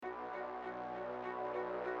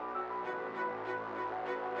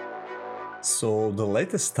So the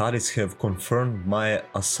latest studies have confirmed my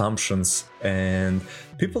assumptions, and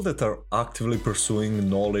people that are actively pursuing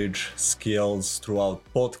knowledge, skills throughout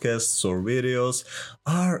podcasts or videos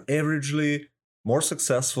are averagely more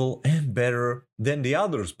successful and better than the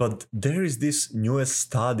others. But there is this newest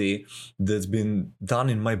study that's been done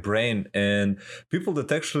in my brain, and people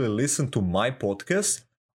that actually listen to my podcast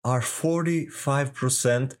are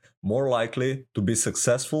 45% more likely to be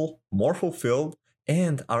successful, more fulfilled,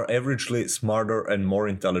 and are averagely smarter and more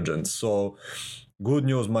intelligent. So, good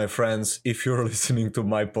news, my friends. If you're listening to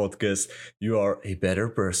my podcast, you are a better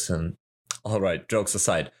person. All right, jokes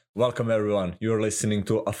aside, welcome everyone. You're listening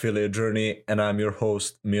to Affiliate Journey, and I'm your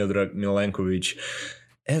host, Miodrag Milenkovic.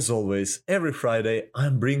 As always, every Friday,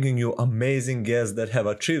 I'm bringing you amazing guests that have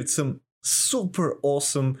achieved some super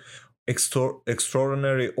awesome,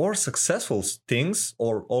 extraordinary, or successful things,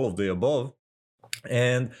 or all of the above,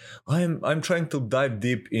 and I'm trying to dive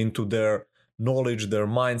deep into their knowledge, their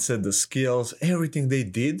mindset, the skills, everything they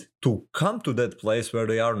did to come to that place where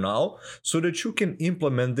they are now, so that you can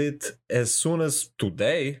implement it as soon as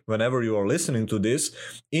today, whenever you are listening to this,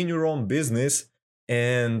 in your own business,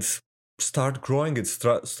 and start growing it,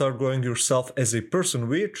 start growing yourself as a person,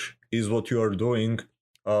 which is what you are doing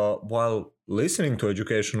while listening to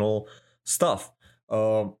educational stuff.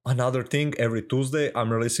 Another thing, every Tuesday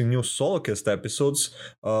I'm releasing new solocast episodes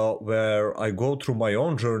where I go through my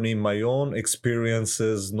own journey, my own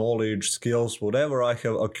experiences, knowledge, skills, whatever I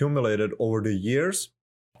have accumulated over the years.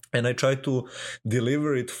 And I try to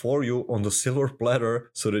deliver it for you on the silver platter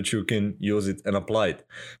so that you can use it and apply it.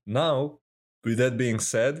 Now, with that being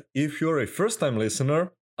said, if you're a first time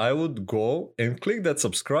listener, I would go and click that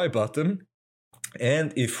subscribe button.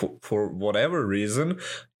 And if for whatever reason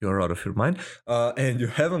you're out of your mind and you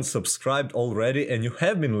haven't subscribed already and you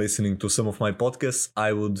have been listening to some of my podcasts,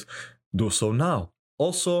 I would do so now.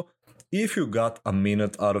 Also, if you got a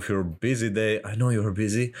minute out of your busy day, I know you're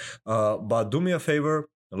busy, but do me a favor,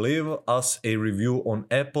 leave us a review on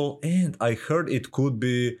Apple. And I heard it could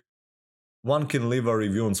be one can leave a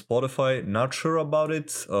review on Spotify. Not sure about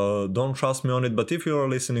it. Don't trust me on it. But if you are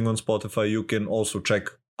listening on Spotify, you can also check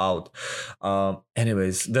out.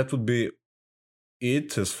 Anyways, that would be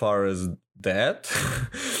it as far as that.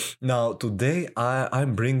 Now, today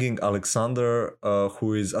I'm bringing Alexander,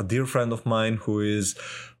 who is a dear friend of mine, who is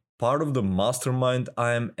part of the mastermind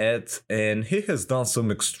I'm at, and he has done some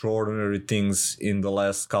extraordinary things in the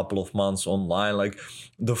last couple of months online. Like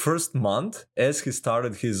the first month, as he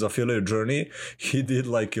started his affiliate journey, he did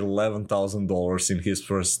like $11,000 in his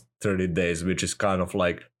first 30 days, which is kind of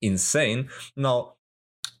like insane. Now,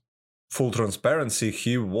 full transparency,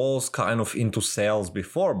 he was kind of into sales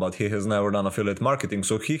before, but he has never done affiliate marketing,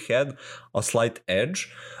 so he had a slight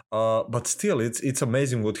edge. But still, it's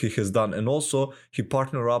amazing what he has done. And also, he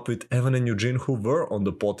partnered up with Evan and Eugene, who were on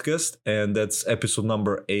the podcast, and that's episode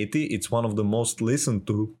number 80. It's one of the most listened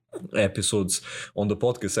to episodes on the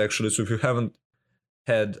podcast, actually. So if you haven't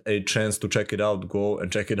had a chance to check it out, go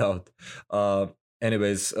and check it out.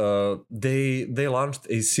 Anyways, they launched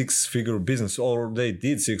a 6-figure business, or they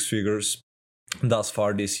did 6 figures thus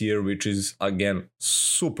far this year, which is again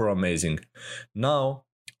super amazing. Now,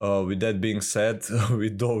 with that being said,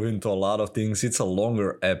 we dove into a lot of things. It's a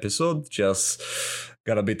longer episode, just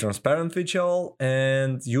gotta be transparent with y'all,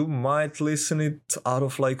 and you might listen it out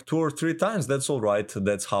of like 2 or 3 times. That's all right.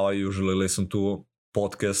 That's how I usually listen to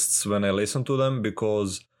podcasts when I listen to them,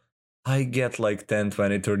 because I get like 10,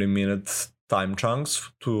 20, 30 minutes time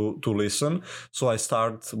chunks to listen. So I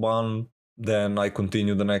start one, then I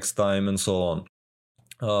continue the next time, and so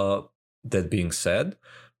on. That being said,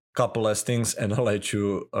 couple less things, and I'll let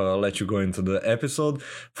you go into the episode.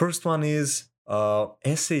 First one is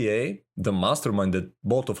SAA, the mastermind that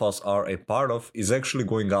both of us are a part of, is actually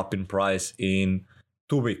going up in price in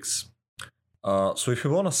 2 weeks. So if you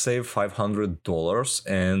want to save $500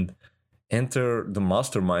 and enter the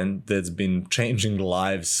mastermind that's been changing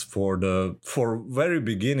lives for very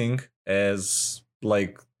beginning, as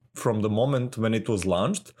like from the moment when it was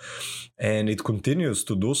launched, and it continues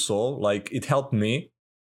to do so. Like, it helped me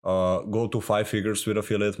go to 5 figures with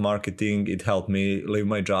affiliate marketing. It helped me leave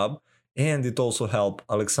my job, and it also helped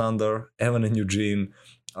Alexander, Evan and Eugene,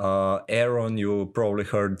 Aaron. You probably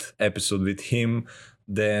heard episode with him.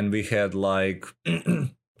 Then we had like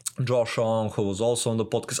Josh Ong, who was also on the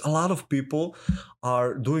podcast. A lot of people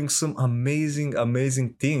are doing some amazing,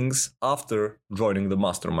 amazing things after joining the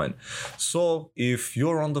mastermind. So if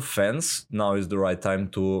you're on the fence, now is the right time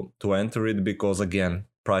to enter it, because again,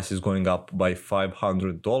 price is going up by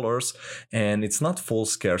 $500, and it's not full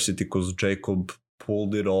scarcity, because Jacob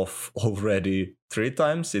pulled it off already 3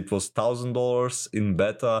 times. It was $1,000 in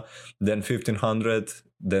beta, then 1,500,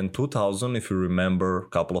 then 2,000 if you remember a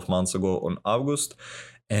couple of months ago on August,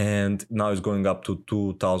 and now it's going up to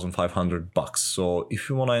 $2,500. So if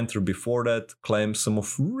you want to enter before that, claim some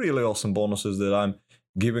of really awesome bonuses that I'm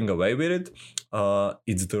giving away with it,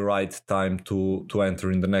 it's the right time to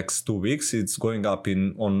enter in the next 2 weeks. It's going up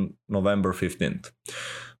on November 15th.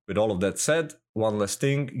 With all of that said, one last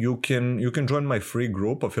thing, you can join my free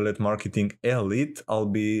group, Affiliate Marketing Elite. I'll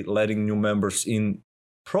be letting new members in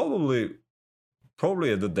probably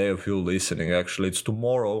at the day of you listening. Actually, it's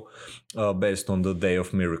tomorrow, based on the day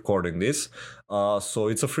of me recording this. So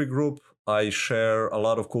it's a free group. I share a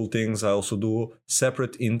lot of cool things. I also do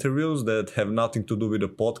separate interviews that have nothing to do with the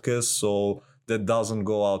podcast, so that doesn't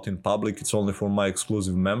go out in public. It's only for my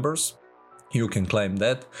exclusive members. You can claim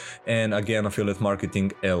that. And again, Affiliate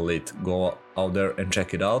Marketing Elite. Go out there and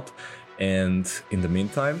check it out. And in the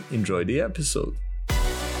meantime, enjoy the episode.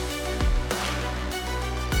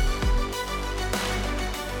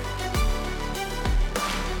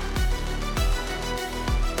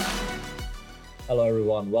 Hello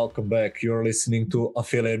everyone, welcome back. You're listening to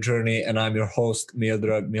Affiliate Journey and I'm your host,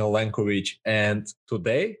 Miodrag Milenkovic. And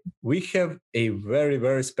today we have a very,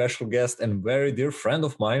 very special guest and very dear friend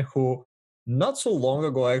of mine who not so long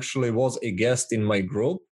ago actually was a guest in my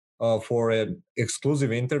group for an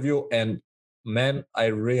exclusive interview. And man, I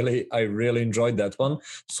really enjoyed that one.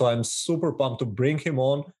 So I'm super pumped to bring him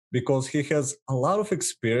on because he has a lot of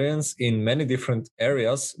experience in many different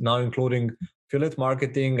areas, now including affiliate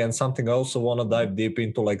marketing and something I also want to dive deep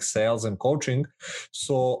into, like sales and coaching.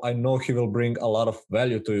 So I know he will bring a lot of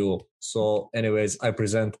value to you. So anyways, I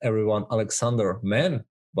present everyone Alexander. Man,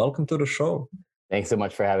 welcome to the show. Thanks so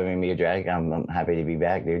much for having me, Drag. I'm happy to be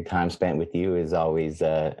back, dude. Time spent with you is always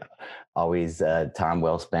time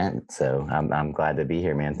well spent. So I'm glad to be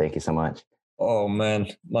here, man. Thank you so much. Oh man,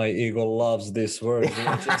 my ego loves this word.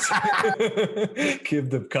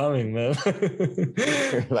 Keep them coming, man.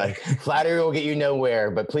 Like, flattery will get you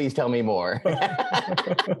nowhere, but please tell me more.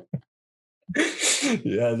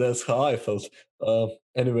 Yeah, that's how I felt.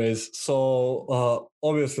 Anyways, so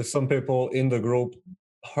obviously some people in the group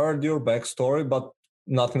heard your backstory, but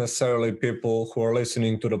not necessarily people who are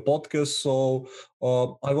listening to the podcast. So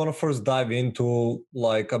I want to first dive into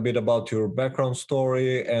like a bit about your background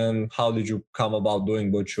story and how did you come about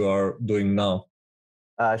doing what you are doing now?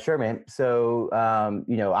 Sure, man. So,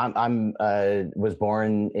 I'm was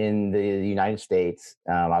born in the United States.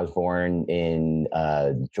 I was born in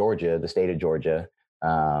Georgia, the state of Georgia.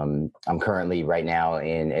 I'm currently right now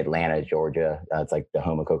in Atlanta, Georgia. It's like the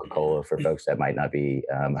home of Coca-Cola for folks that might not be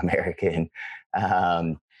American.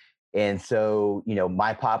 And so,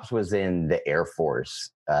 my pops was in the Air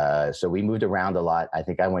Force. So we moved around a lot. I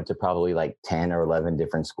think I went to probably like 10 or 11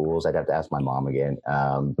 different schools. I'd have to ask my mom again,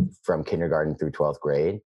 from kindergarten through 12th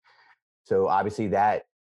grade. So obviously that,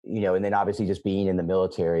 and then obviously just being in the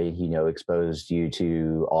military, exposed you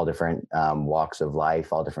to all different walks of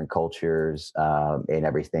life, all different cultures, and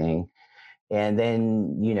everything. And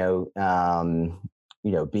then,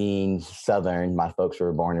 being Southern, my folks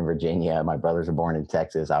were born in Virginia, my brothers were born in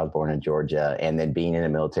Texas, I was born in Georgia, and then being in a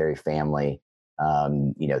military family,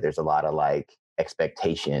 there's a lot of like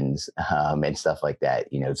expectations and stuff like that.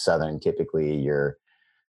 Southern, typically you're,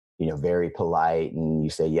 very polite and you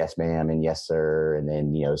say, yes, ma'am, and yes, sir. And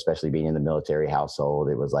then, especially being in the military household,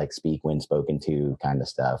 it was like speak when spoken to kind of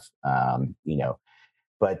stuff,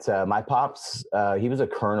 But my pops, he was a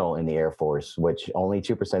colonel in the Air Force, which only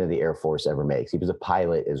 2% of the Air Force ever makes. He was a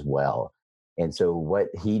pilot as well. And so what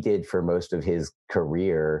he did for most of his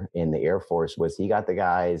career in the Air Force was he got the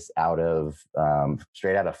guys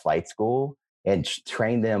straight out of flight school and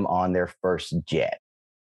trained them on their first jet.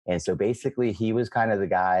 And so basically he was kind of the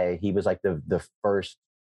guy, he was like the first,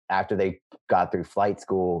 after they got through flight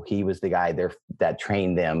school, he was the guy there that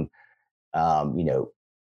trained them,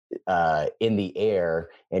 in the air,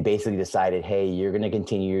 and basically decided, hey, you're going to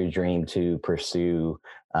continue your dream to pursue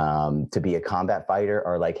to be a combat fighter,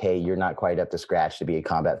 or like, hey, you're not quite up to scratch to be a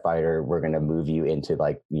combat fighter. We're going to move you into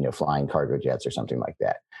like, flying cargo jets or something like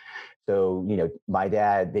that. So, my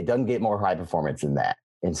dad, it doesn't get more high performance than that.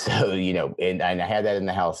 And so, and I had that in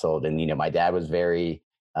the household, and, my dad was very,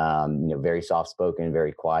 very soft spoken,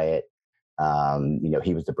 very quiet.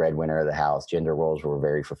 He was the breadwinner of the house. Gender roles were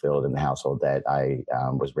very fulfilled in the household that I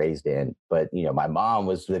was raised in. But, my mom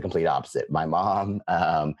was the complete opposite. My mom,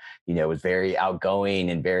 was very outgoing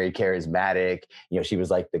and very charismatic. She was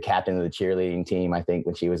like the captain of the cheerleading team, I think,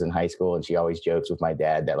 when she was in high school. And she always jokes with my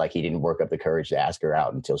dad that like he didn't work up the courage to ask her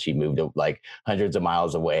out until she moved like hundreds of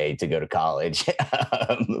miles away to go to college.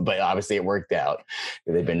 But obviously it worked out.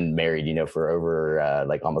 They've been married, for over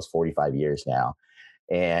like almost 45 years now.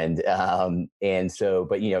 And so,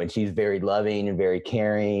 but and she's very loving and very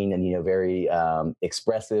caring and very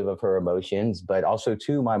expressive of her emotions. But also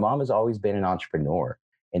too, my mom has always been an entrepreneur,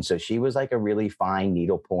 and so she was like a really fine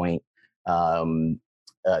needlepoint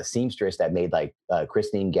seamstress that made like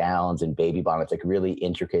christening gowns and baby bonnets, like really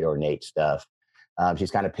intricate, ornate stuff.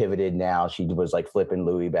 She's kind of pivoted now. She was like flipping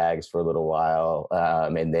Louis bags for a little while,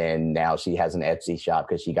 and then now she has an Etsy shop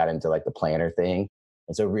because she got into like the planner thing.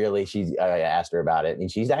 And so really I asked her about it,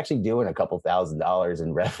 and she's actually doing a couple $1,000s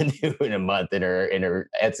in revenue in a month in her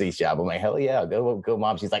Etsy shop. I'm like, hell yeah, go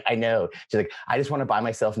mom. She's like, I know. She's like, I just want to buy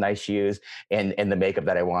myself nice shoes and the makeup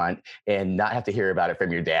that I want and not have to hear about it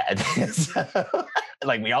from your dad. So,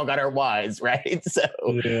 like we all got our whys, right? So,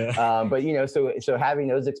 yeah. But so having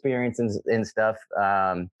those experiences and stuff,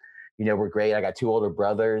 were great. I got two older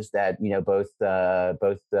brothers that, both, I've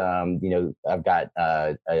got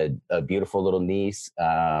a beautiful little niece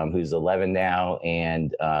who's 11 now,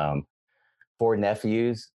 and 4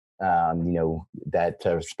 nephews,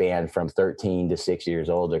 that span from 13 to 6 years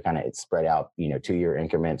old. They're kind of spread out, 2-year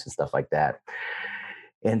increments and stuff like that.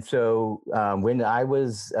 And so when I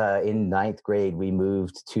was in 9th grade, we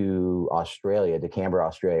moved to Australia, to Canberra,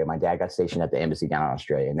 Australia. My dad got stationed at the embassy down in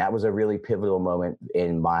Australia. And that was a really pivotal moment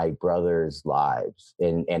in my brothers' lives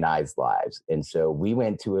and I's lives. And so we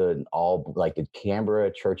went to the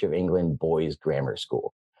Canberra Church of England boys grammar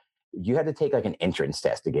school. You had to take like an entrance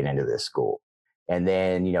test to get into this school. And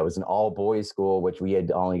then, it was an all boys school, which we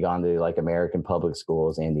had only gone to like American public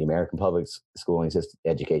schools, and the American public schooling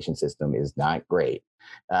education system is not great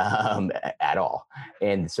at all.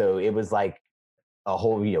 And so it was like a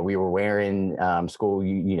whole, we were wearing school,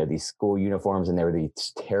 these school uniforms, and they were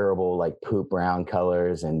these terrible, like poop brown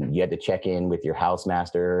colors. And you had to check in with your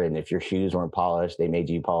housemaster. And if your shoes weren't polished, they made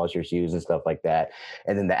you polish your shoes and stuff like that.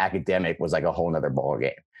 And then the academic was like a whole nother ball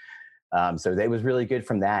game. So it was really good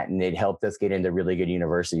from that, and it helped us get into really good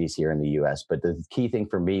universities here in the U.S. But the key thing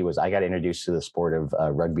for me was I got introduced to the sport of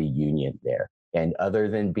rugby union there. And other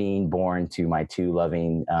than being born to my 2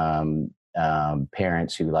 loving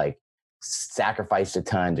parents who like sacrificed a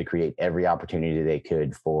ton to create every opportunity they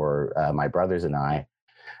could for my brothers and I,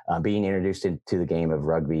 being introduced to the game of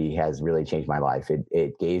rugby has really changed my life.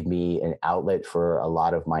 It gave me an outlet for a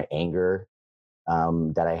lot of my anger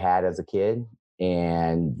that I had as a kid.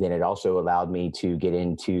 And then it also allowed me to get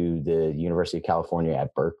into the University of California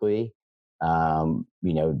at Berkeley,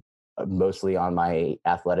 mostly on my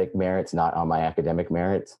athletic merits, not on my academic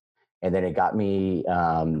merits. And then it got me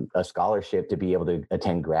a scholarship to be able to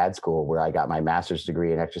attend grad school, where I got my master's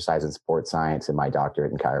degree in exercise and sports science and my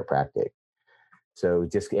doctorate in chiropractic. So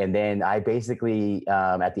and then I basically,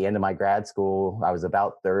 at the end of my grad school, I was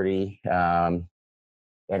about 30.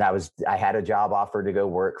 And I had a job offer to go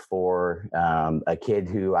work for a kid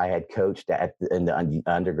who I had coached in the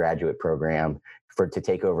undergraduate program to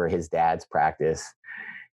take over his dad's practice.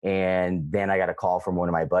 And then I got a call from one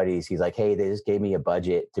of my buddies. He's like, hey, they just gave me a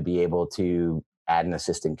budget to be able to add an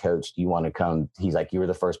assistant coach. Do you want to come? He's like, you were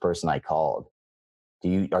the first person I called.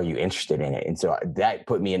 Are you interested in it? And so that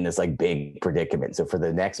put me in this like big predicament. So for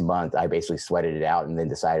the next month, I basically sweated it out and then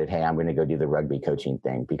decided, hey, I'm going to go do the rugby coaching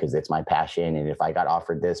thing because it's my passion. And if I got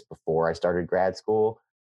offered this before I started grad school,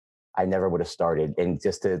 I never would have started. And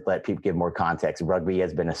just to let people give more context, rugby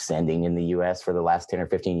has been ascending in the US for the last 10 or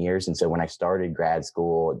 15 years. And so when I started grad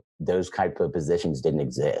school, those type of positions didn't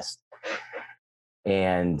exist.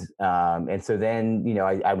 And so then,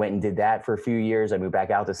 I went and did that for a few years. I moved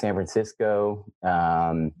back out to San Francisco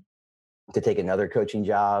to take another coaching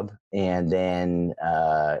job. And then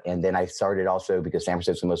I started also, because San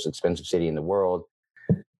Francisco is the most expensive city in the world.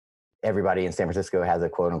 Everybody in San Francisco has a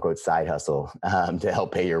quote unquote side hustle to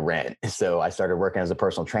help pay your rent. So I started working as a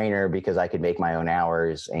personal trainer because I could make my own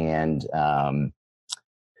hours and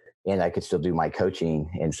I could still do my coaching.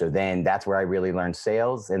 And so then that's where I really learned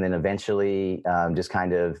sales. And then eventually just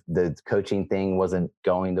kind of the coaching thing wasn't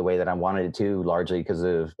going the way that I wanted it to, largely because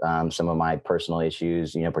of some of my personal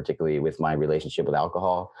issues, particularly with my relationship with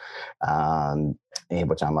alcohol, and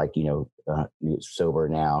which I'm like, sober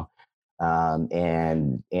now.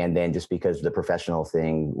 And then just because the professional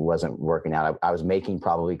thing wasn't working out, I was making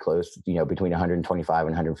probably close, between $125,000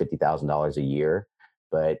 and $150,000 a year.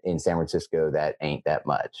 but in San Francisco, that ain't that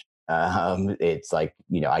much. It's like,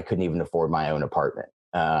 I couldn't even afford my own apartment.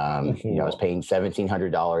 I was paying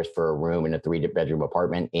 $1,700 for a room in a 3-bedroom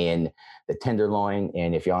apartment in the Tenderloin.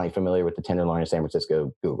 And if you're only familiar with the Tenderloin in San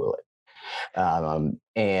Francisco, Google it.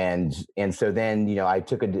 And so then, I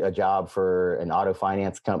took a job for an auto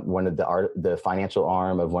finance company, one of the financial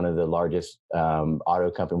arm of one of the largest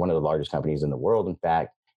auto company, one of the largest companies in the world, in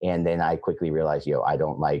fact. And then I quickly realized, I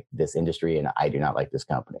don't like this industry and I do not like this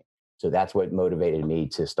company. So that's what motivated me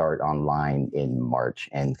to start online in March,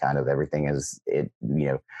 and kind of everything it's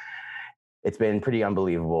been pretty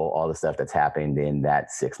unbelievable, all the stuff that's happened in that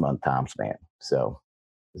 6-month time span. So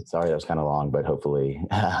sorry, that was kind of long, but hopefully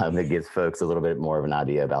it gives folks a little bit more of an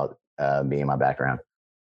idea about me and my background.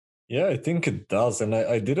 Yeah, I think it does. And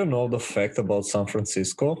I didn't know the fact about San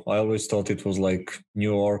Francisco. I always thought it was like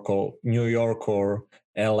New York or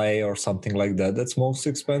LA or something like that. That's most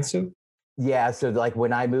expensive. Yeah, so like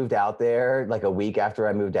when I moved out there, like a week after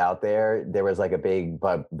I moved out there, there was like a big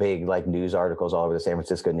like news articles all over the San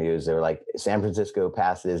Francisco news. They were like, San Francisco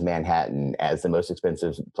passes Manhattan as the most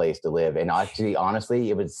expensive place to live. And actually, honestly,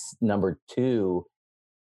 it was number 2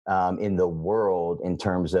 in the world in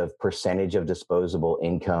terms of percentage of disposable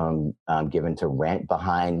income given to rent,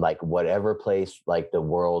 behind like whatever place like the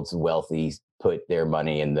world's wealthy put their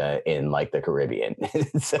money in like the Caribbean.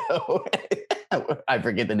 So I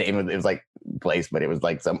forget the name of it. It was like place, but it was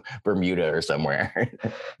like some Bermuda or somewhere.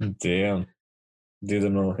 Damn,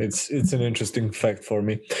 didn't know. It's an interesting fact for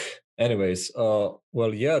me. Anyways,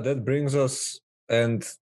 well, yeah, that brings us, and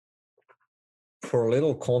for a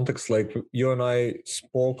little context, like you and I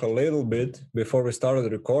spoke a little bit before we started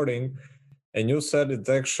recording, and you said it's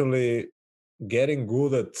actually getting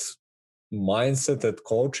good at mindset, at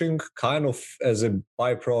coaching, kind of as a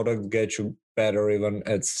byproduct, get you better even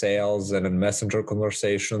at sales and in messenger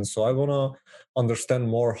conversations. So I want to understand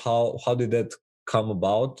more how did that come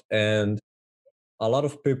about. And a lot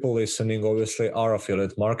of people listening obviously are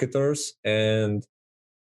affiliate marketers, and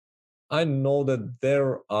I know that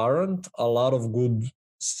there aren't a lot of good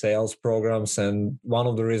sales programs, and one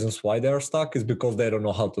of the reasons why they are stuck is because they don't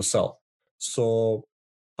know how to sell. So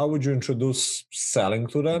how would you introduce selling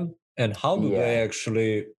to them, and how do they Yeah.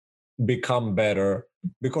 actually become better?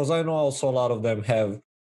 Because I know also a lot of them have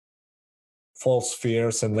false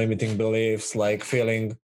fears and limiting beliefs, like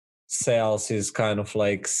feeling sales is kind of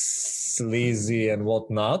like sleazy and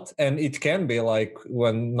whatnot, and it can be like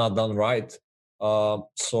when not done right.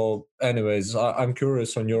 So anyways, I'm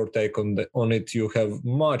curious on your take on it. You have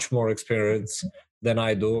much more experience than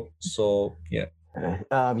I do, so yeah.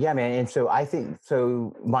 Yeah, man. And so I think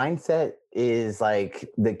so mindset is like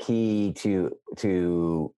the key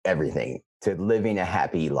to everything, to living a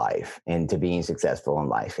happy life and to being successful in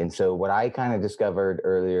life. And so what I kind of discovered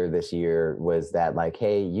earlier this year was that, like,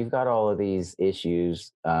 hey, you've got all of these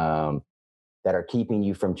issues that are keeping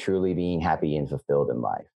you from truly being happy and fulfilled in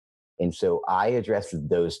life. And so I addressed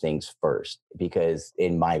those things first, because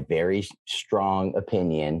in my very strong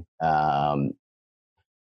opinion, the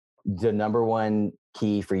number one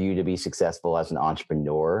key for you to be successful as an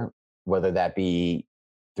entrepreneur, whether that be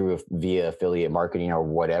via affiliate marketing or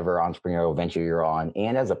whatever entrepreneurial venture you're on,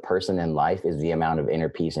 and as a person in life, is the amount of inner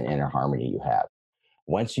peace and inner harmony you have.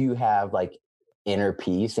 Once you have like inner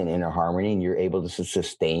peace and inner harmony, and you're able to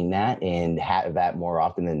sustain that and have that more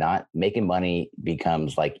often than not, making money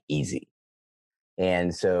becomes like easy.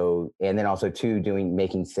 And so, and then also too,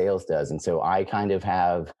 making sales does. And so I kind of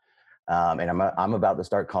have and I'm about to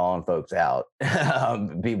start calling folks out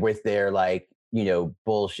with their like,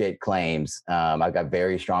 bullshit claims. I've got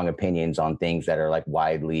very strong opinions on things that are like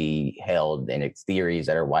widely held, and it's theories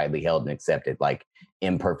that are widely held and accepted, like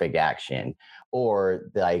imperfect action, or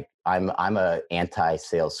like I'm a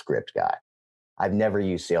anti-sales script guy. I've never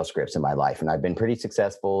used sales scripts in my life, and I've been pretty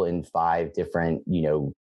successful in 5 different,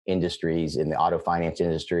 industries, in the auto finance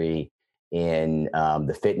industry, in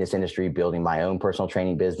the fitness industry, building my own personal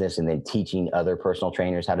training business, and then teaching other personal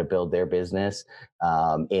trainers how to build their business,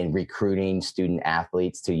 in recruiting student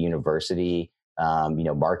athletes to university,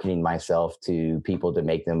 marketing myself to people to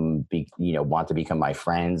make them want to become my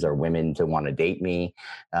friends, or women to want to date me,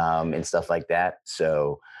 and stuff like that.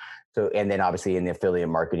 So, and then obviously in the affiliate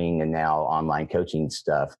marketing and now online coaching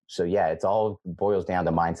stuff. So yeah, it's all boils down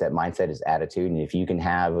to mindset. Mindset is attitude. And if you can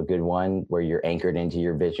have a good one where you're anchored into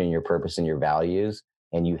your vision, your purpose, and your values,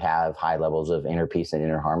 and you have high levels of inner peace and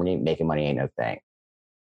inner harmony, making money ain't no thing.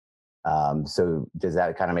 So does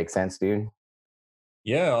that kind of make sense, dude?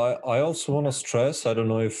 Yeah, I also want to stress, I don't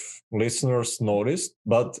know if listeners noticed,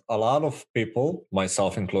 but a lot of people,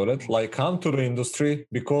 myself included, like come to the industry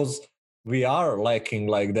because we are lacking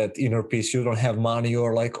like that inner peace. You don't have money,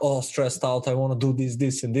 you're like, oh, stressed out, I want to do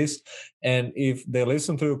this and this. And if they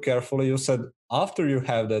listen to you carefully, you said after you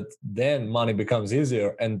have that, then money becomes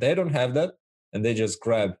easier. And they don't have that, and they just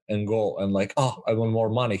grab and go and like, oh, I want more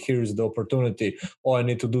money, here's the opportunity. Oh, I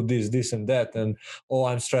need to do this and that. And oh,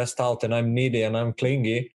 I'm stressed out and I'm needy and I'm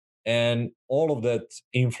clingy. And all of that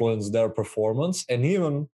influence their performance. And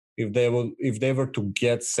even if they were to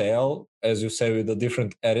get sale, as you say, with a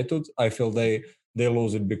different attitude, I feel they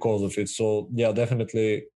lose it because of it. So yeah,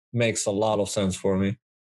 definitely makes a lot of sense for me.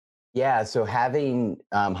 Yeah, so having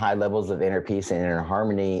high levels of inner peace and inner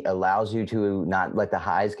harmony allows you to not let the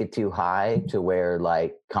highs get too high to where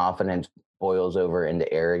like confidence boils over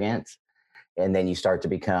into arrogance. And then you start to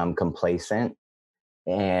become complacent,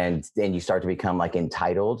 and then you start to become like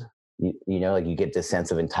entitled. Like you get this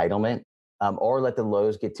sense of entitlement. Or let the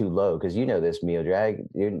lows get too low, because you know this, Miodrag,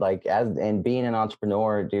 dude. Like and being an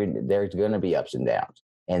entrepreneur, dude, there's going to be ups and downs.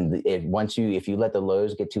 And if you let the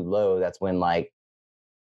lows get too low, that's when like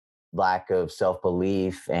lack of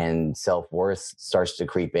self-belief and self-worth starts to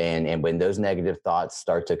creep in. And when those negative thoughts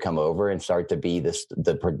start to come over and start to be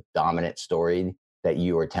the predominant story that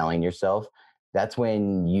you are telling yourself, that's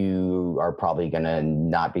when you are probably going to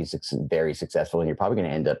not be very successful, and you're probably going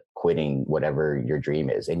to end up quitting whatever your dream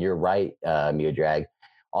is. And you're right, Miodrag.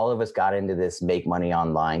 All of us got into this make money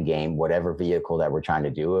online game, whatever vehicle that we're trying to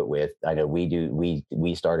do it with. I know we do.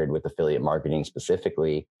 We started with affiliate marketing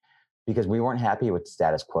specifically because we weren't happy with the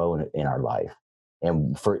status quo in our life.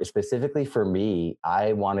 And specifically for me,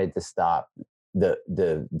 I wanted to stop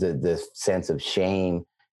the sense of shame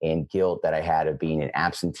and guilt that I had of being an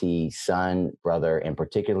absentee son, brother, and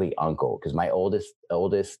particularly uncle. Because my oldest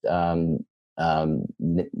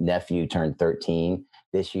nephew turned 13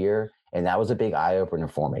 this year, and that was a big eye opener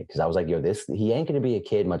for me, because I was like, yo, he ain't going to be a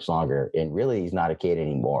kid much longer, and really, he's not a kid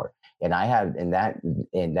anymore. And I have in that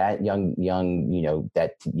young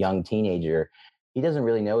that young teenager, he doesn't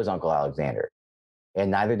really know his Uncle Alexander, and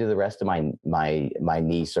neither do the rest of my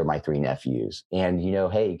niece or my three nephews. And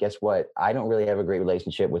hey, guess what? I don't really have a great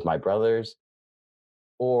relationship with my brothers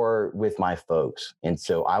or with my folks, and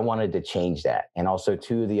so I wanted to change that. And also,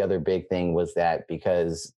 too, the other big thing was that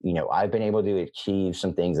because I've been able to achieve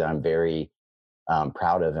some things that I'm very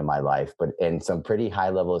proud of in my life, but in some pretty high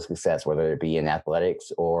level of success, whether it be in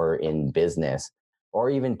athletics or in business, or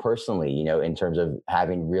even personally, in terms of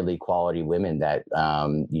having really quality women that,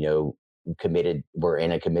 were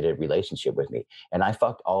in a committed relationship with me. And I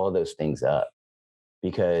fucked all of those things up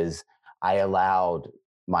because I allowed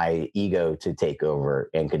my ego to take over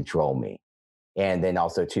and control me. And then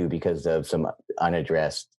also too, because of some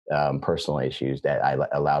unaddressed personal issues that I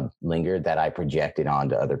allowed lingered, that I projected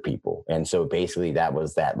onto other people. And so basically that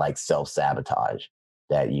was that like self-sabotage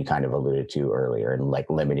that you kind of alluded to earlier, and like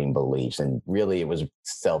limiting beliefs. And really it was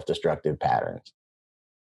self-destructive patterns.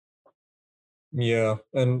 Yeah,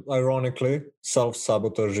 and ironically,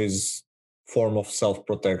 self-sabotage is form of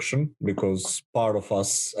self-protection, because part of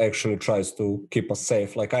us actually tries to keep us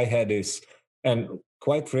safe. Like I had this, and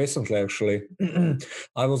quite recently actually,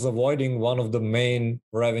 I was avoiding one of the main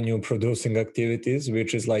revenue producing activities,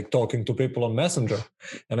 which is like talking to people on Messenger.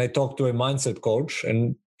 And I talked to a mindset coach,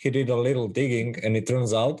 and he did a little digging, and it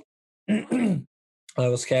turns out I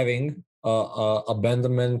was having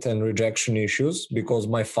abandonment and rejection issues because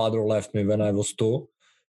my father left me when I was 2,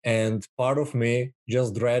 and part of me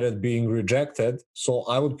just dreaded being rejected, so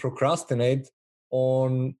I would procrastinate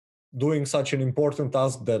on doing such an important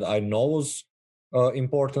task that I know was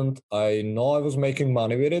important. I know I was making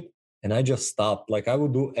money with it, and I just stopped. Like I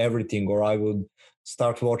would do everything, or I would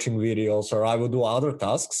start watching videos, or I would do other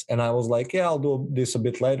tasks, and I was like, yeah, I'll do this a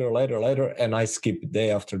bit later, and I skip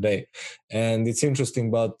day after day. And it's interesting,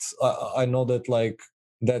 but I know that like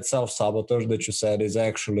that self-sabotage that you said is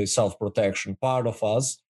actually self-protection. Part of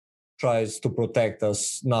us tries to protect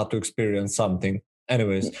us not to experience something.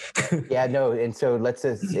 Anyways. Yeah, no. And so let's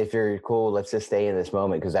just, if you're cool, let's just stay in this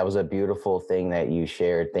moment, because that was a beautiful thing that you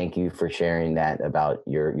shared. Thank you for sharing that about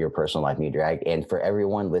your personal life, Miodrag. And for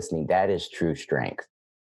everyone listening, that is true strength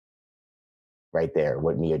right there,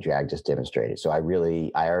 what Miodrag just demonstrated. So I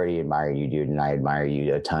already admire you, dude. And I admire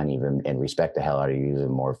you a ton, even, and respect the hell out of you even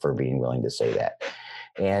more for being willing to say that.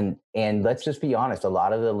 And let's just be honest, a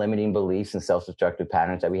lot of the limiting beliefs and self-destructive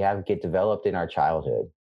patterns that we have get developed in our childhood.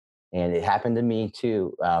 And it happened to me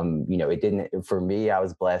too. It didn't, for me, I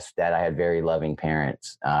was blessed that I had very loving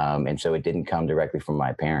parents. And so it didn't come directly from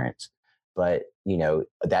my parents, but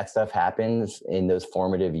that stuff happens in those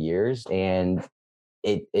formative years, and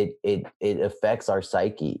it affects our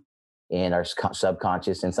psyche and our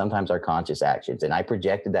subconscious and sometimes our conscious actions. And I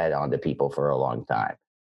projected that onto people for a long time.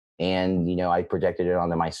 And, I projected it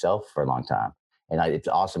onto myself for a long time. And it's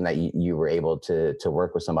awesome that you were able to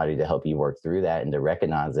work with somebody to help you work through that and to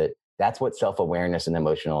recognize it. That's what self-awareness and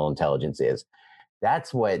emotional intelligence is.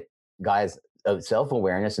 That's what, guys,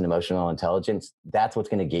 self-awareness and emotional intelligence, that's what's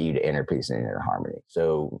going to get you to inner peace and inner harmony.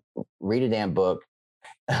 So read a damn book,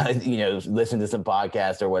 listen to some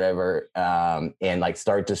podcasts or whatever, and like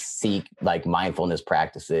start to seek like mindfulness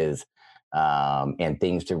practices, and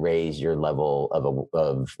things to raise your level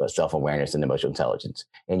of self-awareness and emotional intelligence.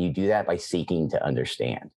 And you do that by seeking to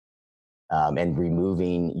understand, and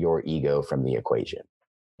removing your ego from the equation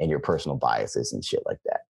and your personal biases and shit like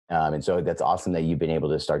that. And so that's awesome that you've been able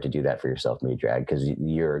to start to do that for yourself, Miedrag, because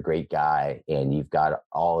you're a great guy and you've got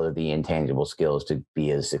all of the intangible skills to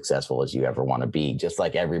be as successful as you ever want to be, just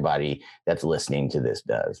like everybody that's listening to this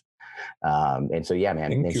does. And so, yeah,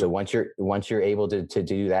 man. So once you're able to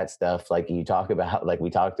do that stuff, like we talked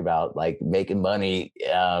about, like making money,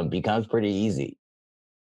 becomes pretty easy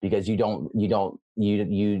because you don't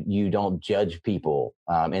judge people.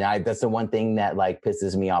 And that's the one thing that like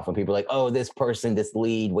pisses me off when people are like, oh, this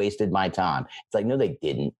lead wasted my time. It's like, no, they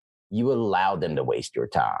didn't. You allowed them to waste your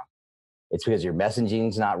time. It's because your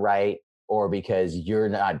messaging's not right, or because you're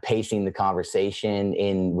not pacing the conversation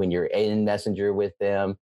when you're in Messenger with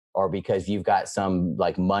them, or because you've got some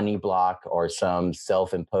like money block or some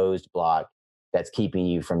self-imposed block that's keeping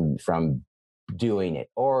you from doing it,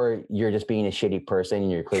 or you're just being a shitty person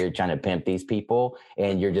and you're clearly trying to pimp these people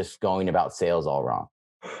and you're just going about sales all wrong.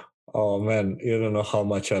 Oh man, you don't know how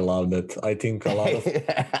much I love that. I think a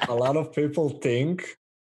lot of people think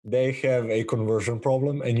they have a conversion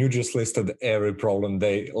problem, and you just listed every problem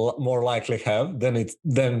they more likely have than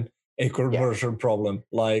a conversion problem.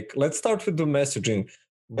 Like, let's start with the messaging.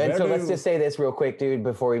 And so let's just say this real quick, dude,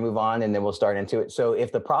 before we move on, and then we'll start into it. So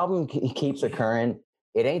if the problem keeps occurring,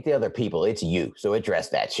 it ain't the other people, it's you. So address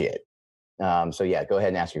that shit. So yeah, go ahead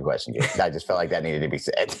and ask your question. I just felt like that needed to be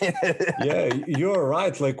said. Yeah, you're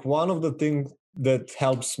right. Like, one of the things that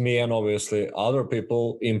helps me and obviously other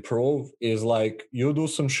people improve is like, you do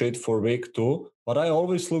some shit for week 2, but I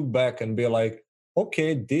always look back and be like,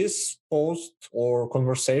 okay, this post or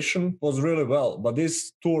conversation was really well, but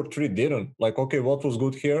this 2 or 3 didn't. Like, okay, what was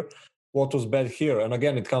good here? What was bad here? And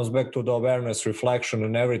again, it comes back to the awareness, reflection,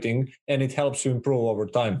 and everything, and it helps you improve over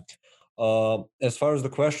time. As far as the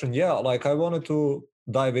question, yeah, like I wanted to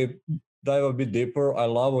dive a bit deeper. I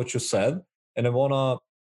love what you said, and I want to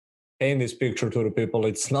paint this picture to the people.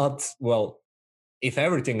 It's not, well, if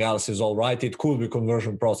everything else is all right, it could be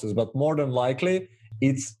conversion process, but more than likely,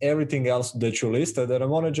 it's everything else that you listed. And I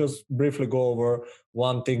want to just briefly go over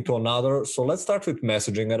one thing to another. So let's start with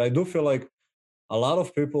messaging. And I do feel like a lot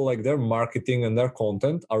of people, like, their marketing and their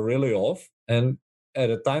content are really off. And at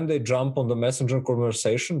the time they jump on the messenger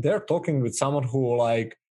conversation, they're talking with someone who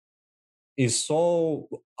like is so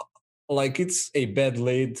like it's a bad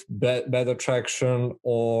lead, bad attraction,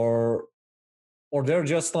 or they're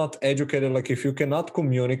just not educated. Like, if you cannot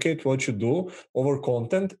communicate what you do over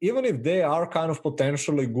content, even if they are kind of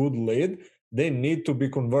potentially good lead, they need to be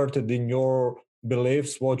converted in your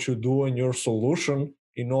beliefs, what you do, and your solution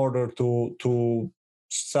in order to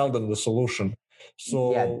sell them the solution.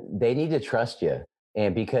 So yeah, they need to trust you.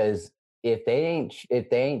 And because if they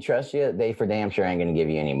ain't trust you, they for damn sure ain't going to give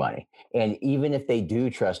you any money. And even if they do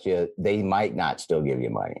trust you, they might not still give you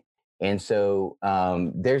money. And so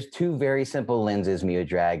there's 2 very simple lenses,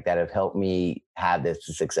 Miedrag, that have helped me have this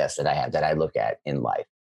success that I have, that I look at in life.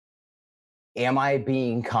 Am I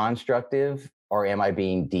being constructive or am I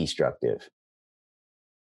being destructive?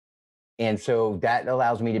 And so that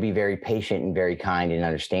allows me to be very patient and very kind and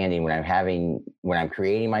understanding when I'm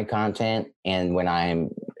creating my content and when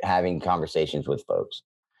I'm having conversations with folks.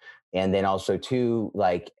 And then also too,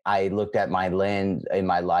 like, I looked at my lens in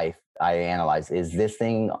my life. I analyzed, is this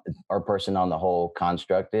thing or person on the whole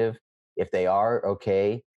constructive? If they are,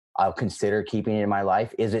 okay, I'll consider keeping it in my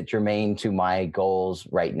life. Is it germane to my goals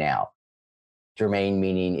right now? Germane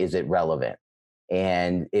meaning, is it relevant?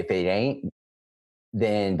 And if it ain't,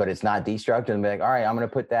 then, but it's not destructive, and be like, all right, I'm going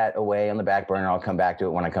to put that away on the back burner. I'll come back to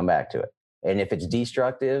it when I come back to it. And if it's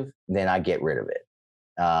destructive, then I get rid of it.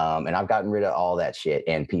 And I've gotten rid of all that shit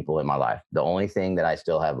and people in my life. The only thing that I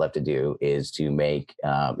still have left to do is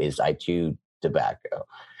I chew tobacco.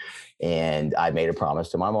 And I made a promise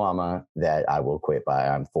to my mama that I will quit by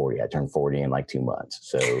I'm 40. I turned 40 in like 2 months.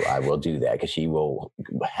 So I will do that because she will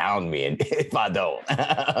hound me if I don't.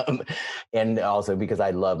 And also because I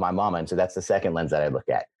love my mama. And so that's the second lens that I look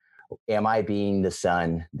at. Am I being the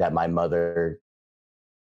son that my mother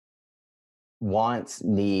wants,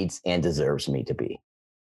 needs, and deserves me to be?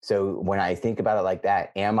 So when I think about it like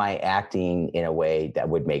that, am I acting in a way that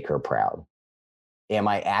would make her proud? Am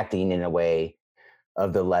I acting in a way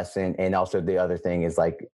of the lesson? And also the other thing is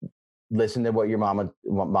like, listen to what your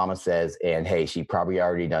mama says, and hey, she probably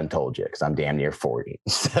already done told you because I'm damn near 40.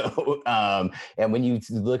 So and when you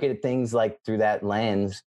look at things like through that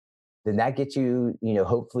lens, then that gets you,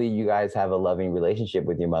 hopefully you guys have a loving relationship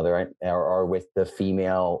with your mother, or with the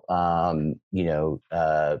female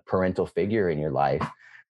parental figure in your life,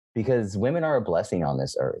 because women are a blessing on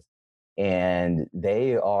this earth, and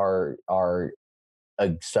they are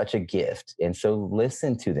such a gift. And so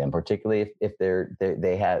listen to them, particularly if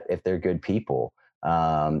if they're good people.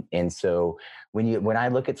 And so when I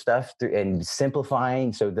look at stuff through and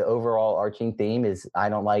simplifying, so the overall arching theme is, I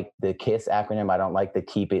don't like the KISS acronym. I don't like the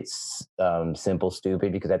keep it simple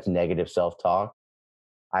stupid, because that's negative self-talk.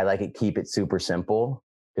 I like it keep it super simple,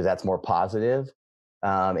 because that's more positive.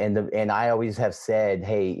 And I always have said,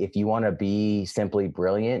 hey, if you want to be simply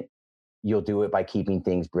brilliant, you'll do it by keeping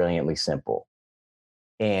things brilliantly simple.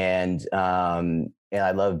 And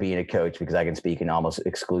I love being a coach because I can speak in almost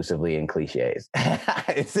exclusively in cliches.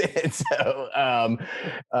 And so,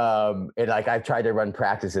 and like I've tried to run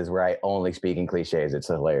practices where I only speak in cliches. It's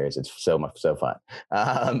hilarious. It's so fun.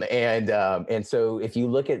 And so if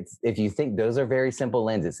you think those are very simple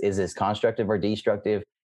lenses, is this constructive or destructive?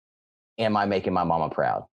 Am I making my mama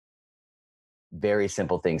proud? Very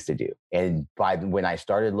simple things to do. And when I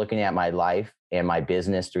started looking at my life and my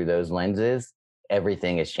business through those lenses,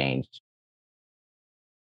 everything has changed.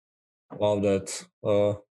 Love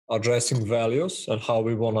that. Addressing values and how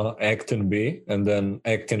we want to act and be, and then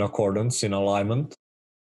act in accordance, in alignment.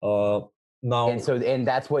 Now, and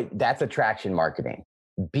that's attraction marketing.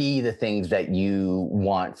 Be the things that you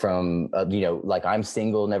want from, like I'm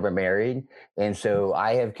single, never married. And so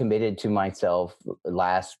I have committed to myself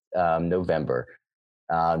last November,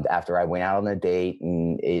 after I went out on a date,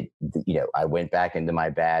 and I went back into my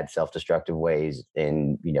bad self-destructive ways,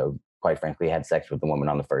 and, quite frankly, had sex with a woman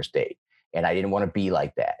on the first date. And I didn't want to be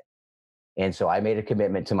like that. And so I made a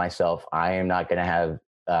commitment to myself. I am not going to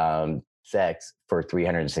have sex for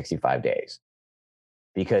 365 days,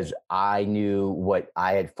 because I knew what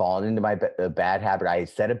I had fallen into, my bad habit. I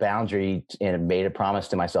set a boundary and made a promise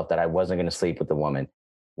to myself that I wasn't going to sleep with the woman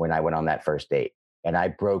when I went on that first date. And I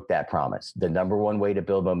broke that promise. The number one way to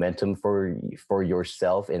build momentum for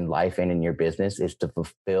yourself in life and in your business is to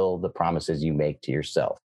fulfill the promises you make to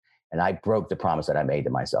yourself. And I broke the promise that I made to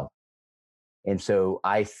myself. And so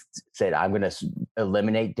I said, I'm going to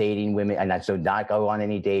eliminate dating women. And so not go on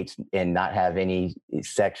any dates and not have any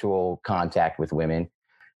sexual contact with women.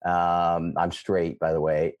 I'm straight, by the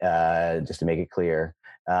way, just to make it clear.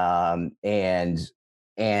 And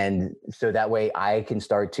so that way I can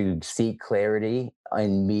start to seek clarity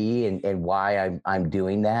in me, and why I'm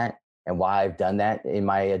doing that, and why I've done that in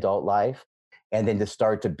my adult life. And then to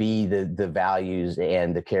start to be the values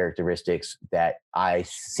and the characteristics that I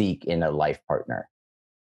seek in a life partner.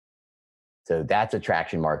 So that's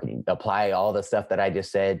attraction marketing. Apply all the stuff that I just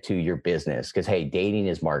said to your business, because, hey, dating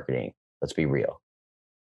is marketing. Let's be real.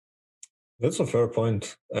 That's a fair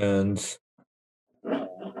point. And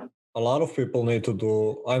a lot of people need to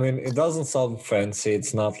do, I mean, it doesn't sound fancy.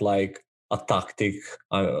 It's not like a tactic.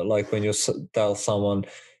 Like when you tell someone,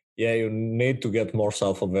 yeah, you need to get more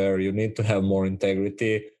self-aware, you need to have more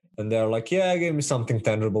integrity, and they're like, yeah, give me something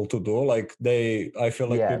tangible to do. Like I feel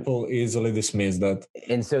like people easily dismiss that.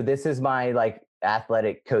 And so this is my like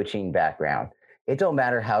athletic coaching background. It don't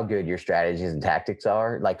matter how good your strategies and tactics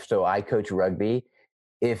are. Like, so I coach rugby.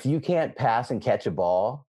 If you can't pass and catch a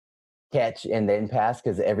ball, catch and then pass,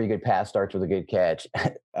 because every good pass starts with a good catch.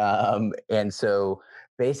 And so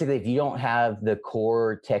basically, if you don't have the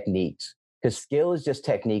core techniques, because skill is just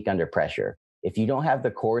technique under pressure. If you don't have the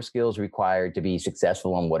core skills required to be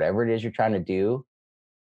successful on whatever it is you're trying to do,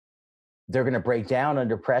 they're going to break down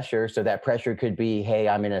under pressure. So that pressure could be, hey,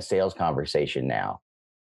 I'm in a sales conversation now.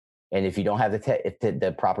 And if you don't have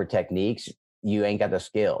the proper techniques, you ain't got the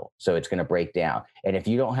skill. So it's going to break down. And if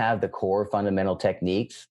you don't have the core fundamental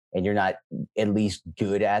techniques, and you're not at least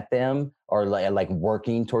good at them, or like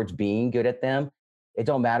working towards being good at them, it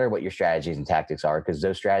don't matter what your strategies and tactics are, because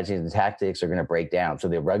those strategies and tactics are going to break down. So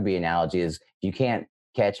the rugby analogy is, if you can't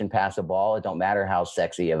catch and pass a ball, it don't matter how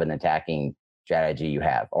sexy of an attacking strategy you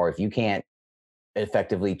have. Or if you can't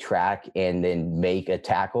effectively track and then make a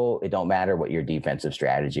tackle, it don't matter what your defensive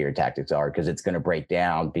strategy or tactics are, because it's going to break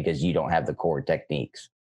down, because you don't have the core techniques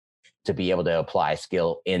to be able to apply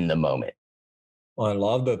skill in the moment. I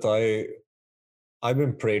love that. I've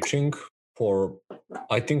been preaching for,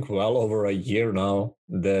 I think, well over a year now,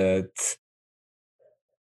 that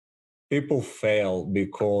people fail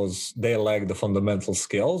because they lack the fundamental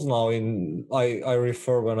skills. Now, I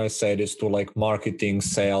refer when I say this to like marketing,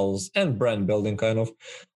 sales, and brand building kind of.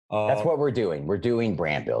 That's what we're doing. We're doing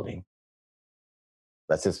brand building.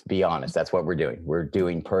 Let's just be honest. That's what we're doing. We're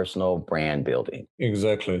doing personal brand building.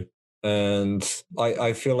 Exactly. And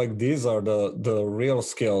I feel like these are the real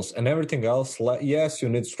skills, and everything else. Yes, you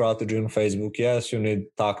need strategy on Facebook. Yes, you need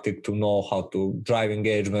tactic to know how to drive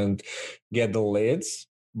engagement, get the leads.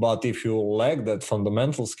 But if you lack that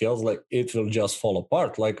fundamental skills, like it will just fall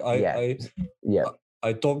apart. Like I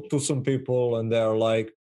talked to some people and they're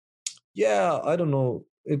like, yeah, I don't know.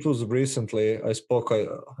 It was recently I spoke. I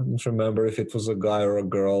don't remember if it was a guy or a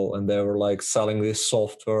girl, and they were like selling this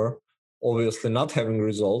software, obviously not having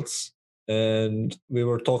results. And we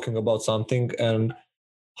were talking about something, and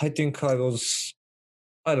I think I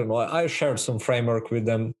don't know, I shared some framework with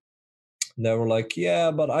them. They were like, yeah,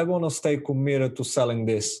 but I want to stay committed to selling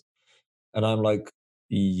this. And I'm like,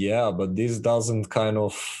 yeah, but this doesn't kind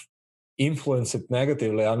of influence it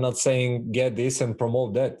negatively. I'm not saying get this and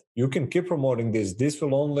promote that. You can keep promoting this. This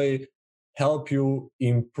will only help you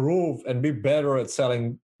improve and be better at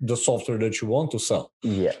selling the software that you want to sell.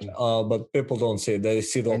 Yeah. But people don't see it. They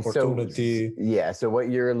see the opportunity. So what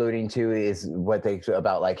you're alluding to is what they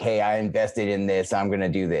about like, hey, I invested in this, I'm going to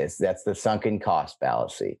do this. That's the sunken cost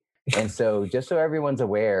fallacy. And so just so everyone's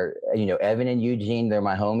aware, Evan and Eugene, they're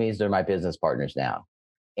my homies. They're my business partners now.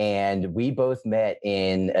 And we both met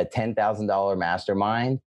in a $10,000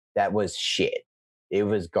 mastermind that was shit. It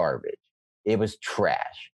was garbage. It was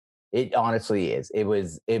trash. It honestly is.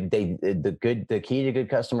 The key to good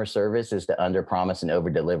customer service is to underpromise and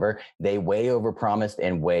overdeliver. They way overpromised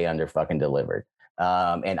and way under fucking delivered.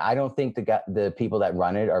 And I don't think the people that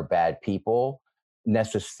run it are bad people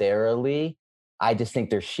necessarily. I just think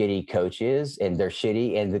they're shitty coaches, and they're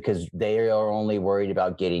shitty, and because they are only worried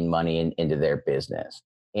about getting money into their business.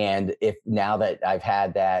 And if now that I've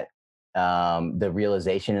had that, the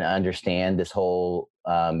realization and understand this whole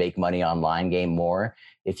make money online game more,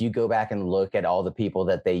 if you go back and look at all the people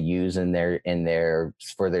that they use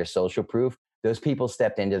for their social proof, those people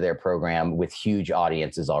stepped into their program with huge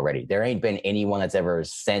audiences already. There ain't been anyone that's ever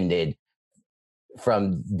ascended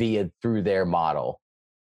through their model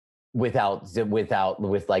with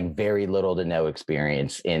like very little to no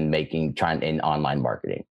experience in online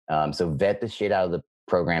marketing. So vet the shit out of the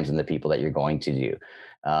programs and the people that you're going to do.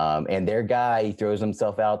 And their guy, he throws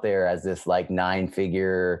himself out there as this like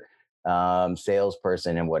 9-figure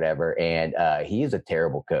salesperson and whatever. And he is a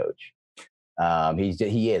terrible coach.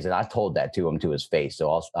 He is. And I told that to him to his face.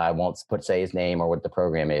 So I won't say his name or what the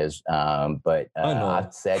program is. But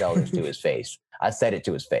I've said all this to his face. I said it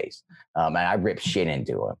to his face. And I ripped shit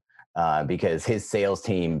into him. Because his sales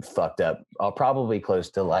team fucked up probably close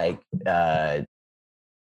to like,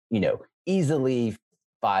 easily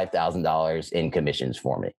 $5,000 in commissions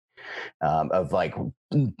for me, of like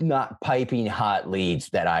not piping hot leads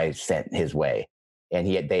that I sent his way. And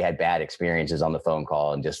they had bad experiences on the phone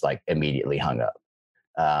call and just like immediately hung up.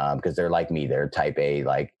 Because they're like me, they're type A,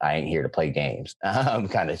 like I ain't here to play games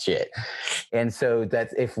kind of shit. And so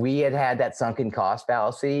that's, if we had that sunken cost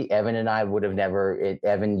fallacy, Evan and I would have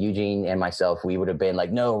Evan, Eugene, and myself, we would have been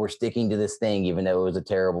like, no, we're sticking to this thing, even though it was a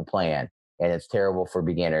terrible plan and it's terrible for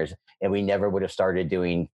beginners. And we never would have started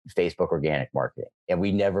doing Facebook organic marketing, and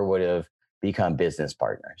we never would have become business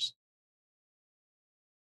partners.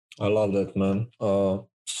 I love that, man.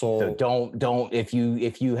 So don't if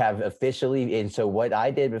you have officially. And so what I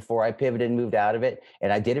did before I pivoted and moved out of it,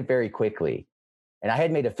 and I did it very quickly, and I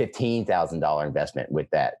had made a $15,000 investment with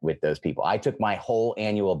those people. I took my whole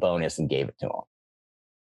annual bonus and gave it to them.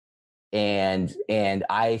 And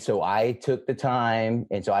I took the time,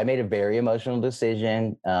 and so I made a very emotional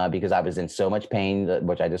decision because I was in so much pain,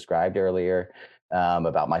 which I described earlier,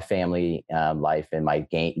 about my family life and my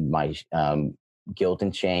guilt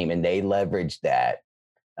and shame, and they leveraged that.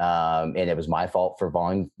 And it was my fault for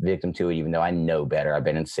falling victim to it, even though I know better. I've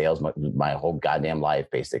been in sales my whole goddamn life,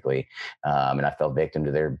 basically. And I fell victim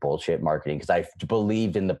to their bullshit marketing because I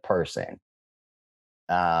believed in the person.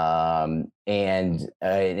 And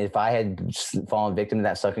if I had fallen victim to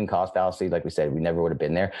that sunken cost fallacy, like we said, we never would have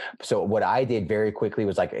been there. So what I did very quickly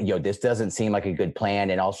was like, this doesn't seem like a good plan.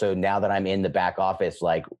 And also now that I'm in the back office,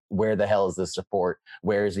 like, where the hell is the support?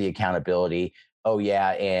 Where is the accountability? Oh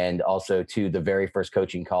yeah. And also to the very first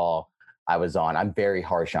coaching call I was on, I'm very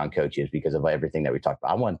harsh on coaches because of everything that we talked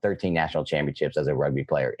about. I won 13 national championships as a rugby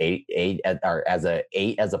player, eight as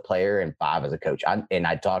a player and 5 as a coach. And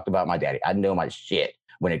I talked about my daddy. I know my shit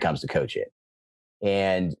when it comes to coaching.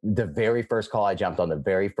 And the very first call I jumped on, the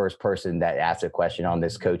very first person that asked a question on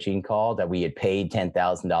this coaching call that we had paid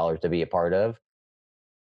 $10,000 to be a part of,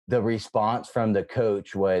 the response from the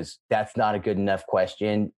coach was, "That's not a good enough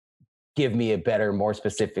question. Give me a better, more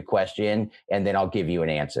specific question, and then I'll give you an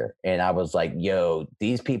answer." And I was like, yo,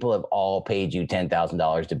 these people have all paid you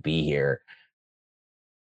 $10,000 to be here.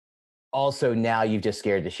 Also, now you've just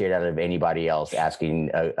scared the shit out of anybody else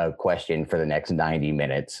asking a question for the next 90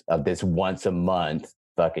 minutes of this once a month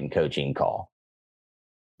fucking coaching call.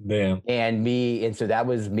 Damn. And so that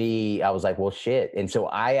was me. I was like, well, shit. And so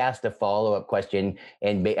I asked a follow-up question,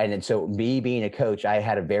 and so me being a coach, I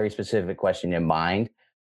had a very specific question in mind.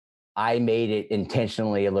 I made it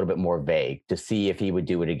intentionally a little bit more vague to see if he would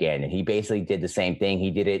do it again. And he basically did the same thing.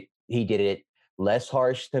 He did it less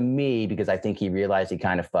harsh to me because I think he realized he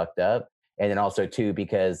kind of fucked up. And then also too,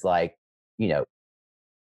 because like, you know,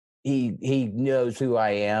 he knows who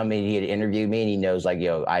I am and he had interviewed me and he knows like,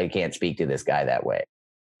 yo, I can't speak to this guy that way.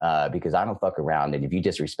 Because I don't fuck around. And if you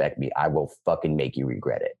disrespect me, I will fucking make you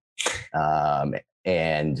regret it.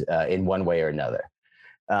 And in one way or another.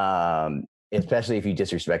 Especially if you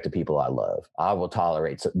disrespect the people I love. I will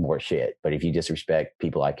tolerate some more shit. But if you disrespect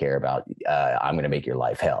people I care about, I'm going to make your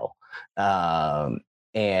life hell. Yeah,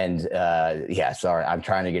 sorry, I'm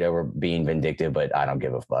trying to get over being vindictive, but I don't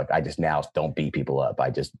give a fuck. I just now don't beat people up. I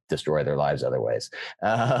just destroy their lives other ways.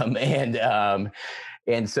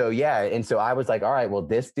 And so, yeah. And so I was like, all right, well,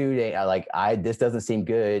 this dude, this doesn't seem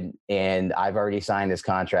good. And I've already signed this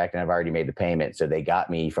contract and I've already made the payment. So they got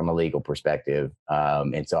me from a legal perspective.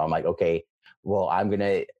 And so I'm like, okay, well, I'm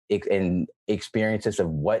going to experience this of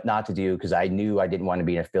what not to do. Cause I knew I didn't want to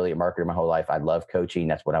be an affiliate marketer my whole life. I love coaching.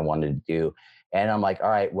 That's what I wanted to do. And I'm like, all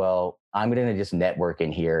right, well, I'm going to just network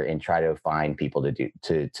in here and try to find people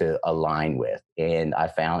to align with. And I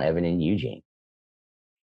found Evan and Eugene.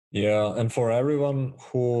 Yeah, and for everyone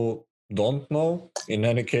who don't know, in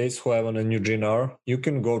any case, who Evan and Eugene are, you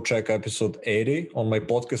can go check episode 80 on my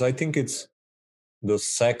podcast. I think it's the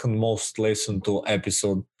second most listened to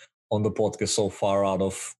episode on the podcast so far out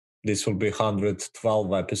of, this will be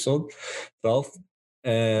 112 episode, 12.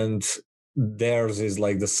 And theirs is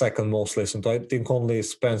like the second most listened to. I think only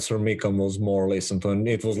Spencer Mickham was more listened to, and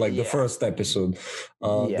it was like the first episode.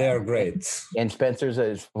 They're great. And Spencer's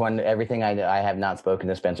is one. Everything I have not spoken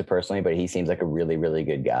to Spencer personally, but he seems like a really, really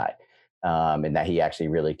good guy, and that he actually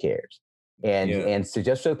really cares. And so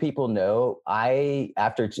just so people know,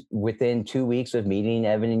 within 2 weeks of meeting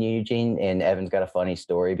Evan and Eugene, and Evan's got a funny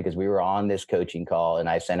story because we were on this coaching call and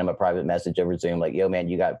I sent him a private message over Zoom like, yo, man,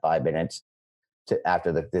 you got 5 minutes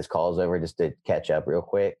after this call is over just to catch up real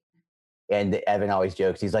quick. And Evan always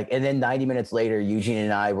jokes. He's like, and then 90 minutes later, Eugene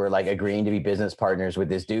and I were like agreeing to be business partners with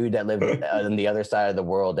this dude that lived on the other side of the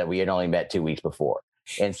world that we had only met 2 weeks before.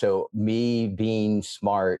 And so me being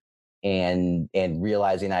smart and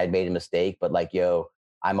realizing I had made a mistake, but like, yo,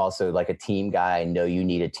 I'm also like a team guy. I know you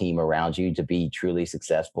need a team around you to be truly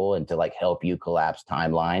successful and to like help you collapse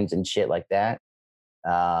timelines and shit like that.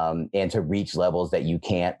 And to reach levels that you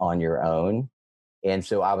can't on your own. And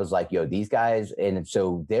so I was like, yo, these guys. And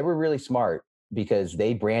so they were really smart because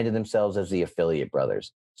they branded themselves as the Affiliate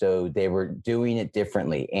Brothers. So they were doing it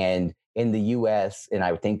differently. And in the US, and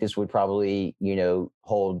I would think this would probably,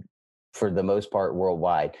 hold for the most part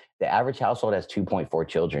worldwide, the average household has 2.4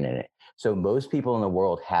 children in it. So most people in the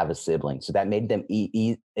world have a sibling. So that made them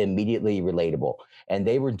immediately relatable. And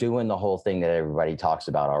they were doing the whole thing that everybody talks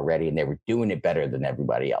about already. And they were doing it better than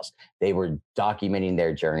everybody else. They were documenting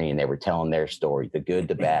their journey and they were telling their story, the good,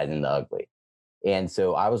 the bad, and the ugly. And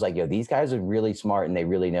so I was like, yo, these guys are really smart and they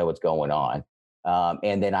really know what's going on.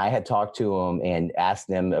 And then I had talked to them and asked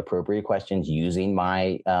them appropriate questions using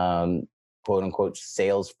my quote unquote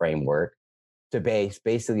sales framework to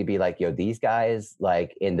basically be like, yo, these guys,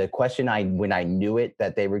 like, and the question when I knew it,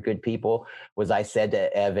 that they were good people, was I said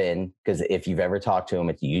to Evan, because if you've ever talked to him,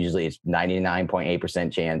 it's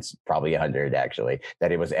 99.8% chance, probably 100 actually,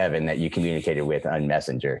 that it was Evan that you communicated with on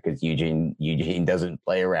Messenger, because Eugene doesn't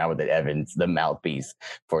play around with it. Evan's the mouthpiece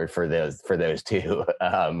for those two.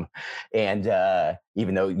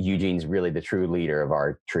 Even though Eugene's really the true leader of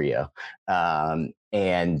our trio.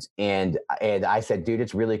 And I said, dude,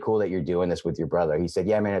 it's really cool that you're doing this with your brother. He said,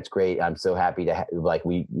 yeah, man, it's great. I'm so happy to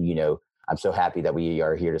I'm so happy that we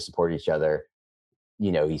are here to support each other.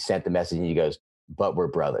 He sent the message and he goes, but we're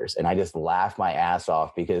brothers. And I just laughed my ass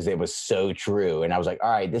off because it was so true. And I was like,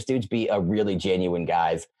 all right, this dude's a really genuine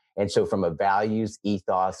guys. And so from a values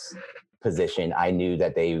ethos position, I knew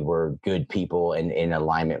that they were good people and in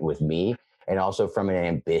alignment with me. And also from an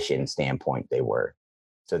ambition standpoint, they were.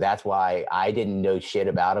 So that's why I didn't know shit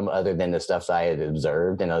about them other than the stuff I had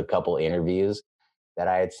observed in a couple interviews. that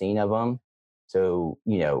I had seen of them. So,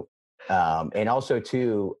 and also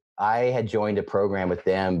too, I had joined a program with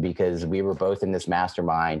them because we were both in this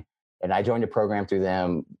mastermind, and I joined a program through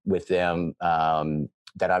them with them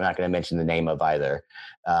that I'm not going to mention the name of either.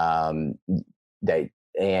 Um, that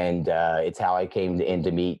and It's how I came in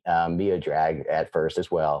to meet Drag at first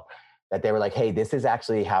as well. That they were like, "Hey, this is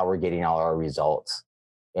actually how we're getting all our results,"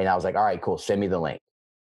 and I was like, "All right, cool. Send me the link."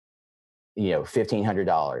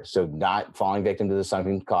 $1,500. So not falling victim to the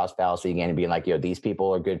sunken cost fallacy again and being like, these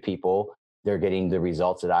people are good people. They're getting the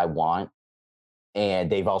results that I want. And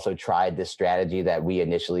they've also tried this strategy that we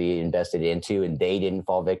initially invested into, and they didn't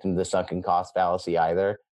fall victim to the sunken cost fallacy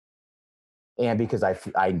either. And because I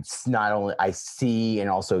not only I see and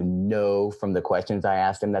also know from the questions I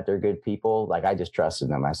asked them that they're good people, like I just trusted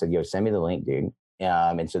them. I said, send me the link, dude.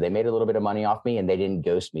 And so they made a little bit of money off me, and they didn't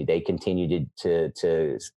ghost me. They continued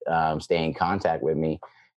to stay in contact with me,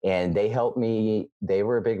 and they helped me. They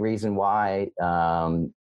were a big reason why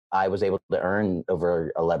I was able to earn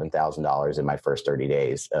over $11,000 in my first 30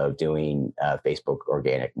 days of doing Facebook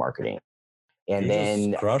organic marketing. And you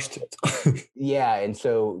then crushed it. Yeah. And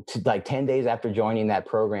so like 10 days after joining that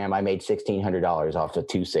program, I made $1,600 off of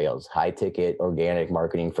 2 sales, high ticket organic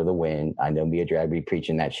marketing for the win. I know Mia Drag be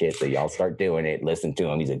preaching that shit. So y'all start doing it. Listen to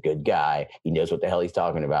him. He's a good guy. He knows what the hell he's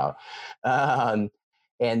talking about. And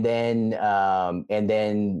then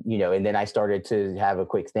I started to have a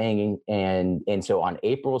quick thing. And so on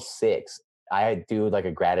April 6th, I do like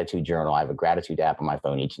a gratitude journal. I have a gratitude app on my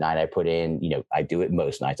phone. Each night I put in, I do it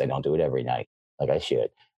most nights. I don't do it every night like I should.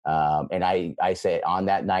 And I said on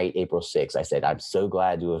that night, April 6th, I said, I'm so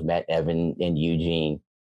glad to have met Evan and Eugene,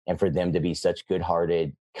 and for them to be such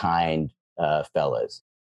good-hearted, kind fellas.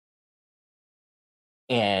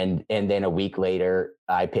 And then a week later,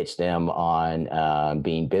 I pitched them on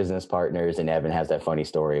being business partners. And Evan has that funny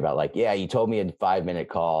story about like, yeah, you told me a 5-minute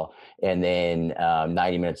call. And then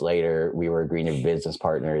 90 minutes later, we were agreeing to be business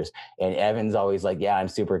partners. And Evan's always like, yeah, I'm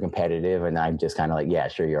super competitive. And I'm just kind of like, yeah,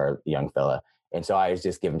 sure, you are, young fella. And so I was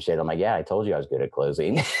just giving shit. I'm like, yeah, I told you I was good at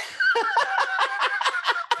closing.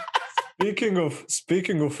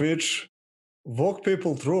 Speaking of which, walk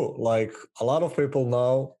people through. Like a lot of people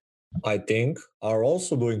now, I think, are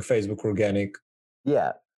also doing Facebook organic.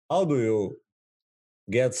 Yeah. How do you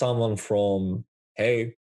get someone from,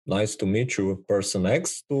 hey, nice to meet you, person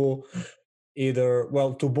X, to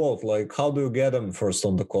to both? Like, how do you get them first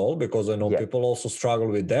on the call? Because I know people also struggle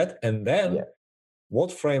with that. And then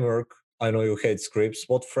what framework? I know you hate scripts.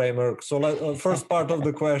 What framework? So, first part of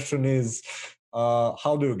the question is,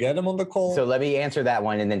 how do you get them on the call? So let me answer that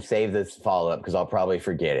one and then save this follow-up because I'll probably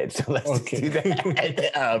forget it. So let's do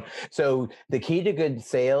that. So the key to good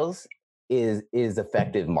sales is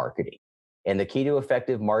effective marketing. And the key to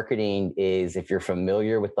effective marketing is, if you're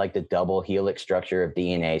familiar with like the double helix structure of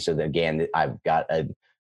DNA. So that, again, I've got a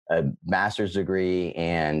master's degree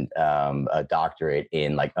and a doctorate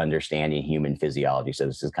in like understanding human physiology. So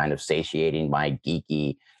this is kind of satiating my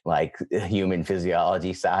geeky like human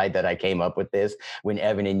physiology side that I came up with this when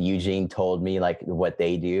Evan and Eugene told me like what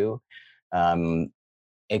they do.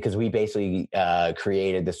 Because we basically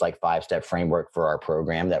created this like 5-step framework for our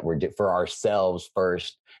program that we're for ourselves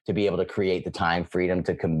first, to be able to create the time freedom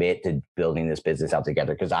to commit to building this business out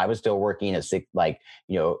together. Because I was still working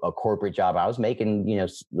a corporate job. I was making,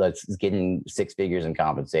 getting 6 figures in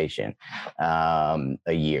compensation a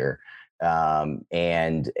year.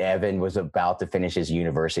 And Evan was about to finish his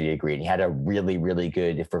university degree, and he had a really, really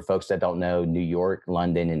good, for folks that don't know, New York,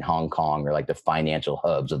 London, and Hong Kong are like the financial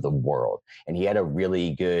hubs of the world. And he had a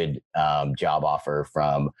really good job offer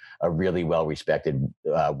from a really well-respected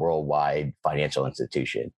worldwide financial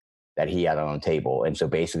institution that he had on the table. And so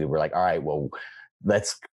basically we're like, all right, well,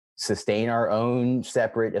 let's sustain our own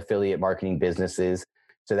separate affiliate marketing businesses,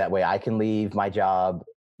 so that way I can leave my job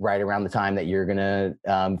right around the time that you're going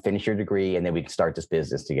to finish your degree, and then we can start this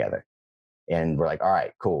business together. And we're like, all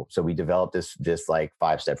right, cool. So we developed this like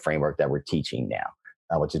 5-step framework that we're teaching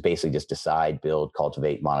now, which is basically just decide, build,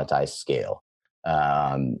 cultivate, monetize, scale.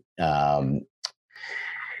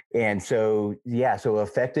 And so, so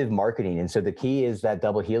effective marketing. And so the key is that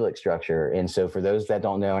double helix structure. And so for those that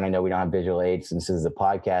don't know, and I know we don't have visual aids since this is a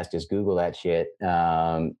podcast, just Google that shit.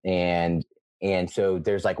 And so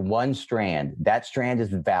there's like one strand. That strand is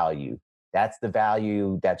value. That's the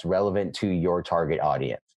value that's relevant to your target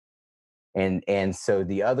audience. And so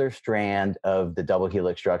the other strand of the double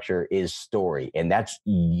helix structure is story. And that's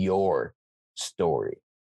your story.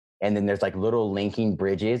 And then there's like little linking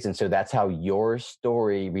bridges. And so that's how your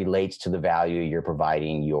story relates to the value you're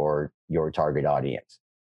providing your target audience.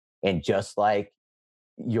 And just like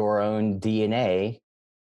your own DNA,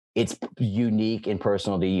 it's unique and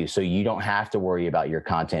personal to you. So you don't have to worry about your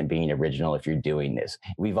content being original if you're doing this.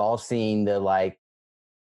 We've all seen the like,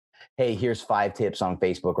 hey, here's 5 tips on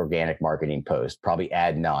Facebook organic marketing post, probably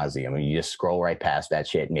ad nauseum. And you just scroll right past that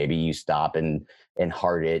shit. Maybe you stop and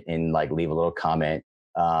heart it and like leave a little comment.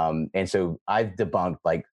 And so I've debunked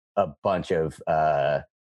like a bunch of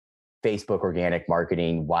Facebook organic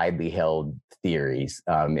marketing widely held theories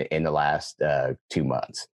in the last 2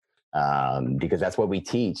 months, because that's what we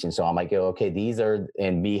teach. And so I'm like, okay, these are,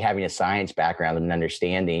 and me having a science background and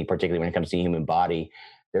understanding, particularly when it comes to the human body,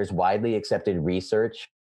 there's widely accepted research.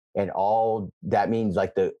 And all that means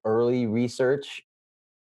like the early research,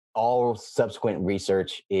 all subsequent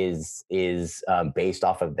research is based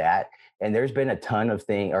off of that. And there's been a ton of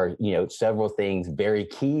things, or several things, very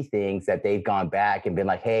key things that they've gone back and been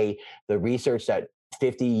like, hey, the research that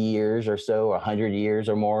 50 years or so, 100 years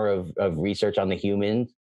or more of research on the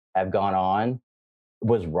humans have gone on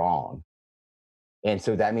was wrong. And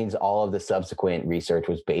so that means all of the subsequent research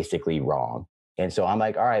was basically wrong. And so I'm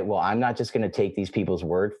like, all right, well, I'm not just going to take these people's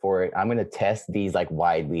word for it. I'm going to test these like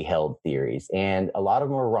widely held theories. And a lot of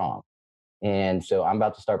them are wrong. And so I'm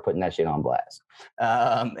about to start putting that shit on blast.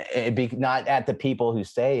 Not at the people who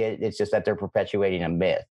say it, it's just that they're perpetuating a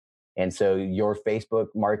myth. And so your Facebook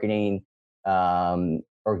marketing,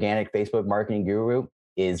 organic Facebook marketing guru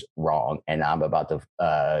is wrong. And I'm about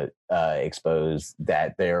to expose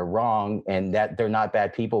that they're wrong and that they're not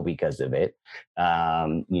bad people because of it.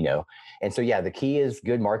 And so, yeah, the key is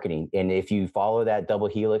good marketing. And if you follow that double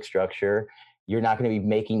helix structure, you're not going to be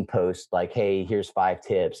making posts like, hey, here's 5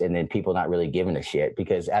 tips, and then people not really giving a shit,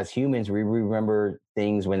 because as humans, we remember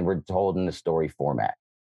things when we're told in the story format.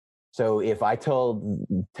 So if I tell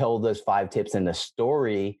those 5 tips in the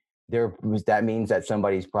story, that means that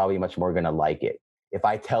somebody's probably much more going to like it. If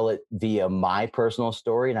I tell it via my personal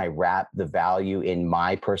story and I wrap the value in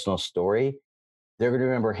my personal story, they're going to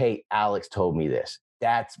remember, hey, Alex told me this.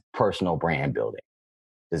 That's personal brand building.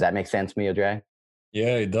 Does that make sense, Mio Dre?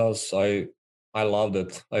 Yeah, it does. I loved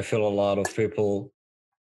it. I feel a lot of people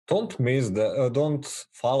don't miss that, don't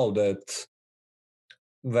follow that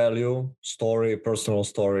value story, personal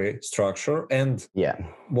story structure, and yeah,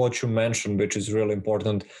 what you mentioned, which is really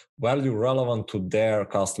important, value relevant to their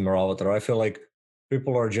customer avatar. I feel like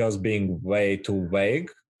people are just being way too vague.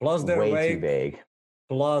 Plus, they're way too vague.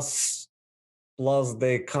 Plus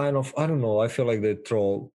they kind of, I don't know, I feel like they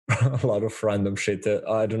throw a lot of random shit.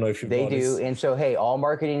 I don't know if you They do. And so, hey, all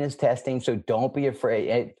marketing is testing. So don't be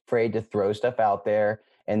afraid to throw stuff out there,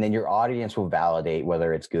 and then your audience will validate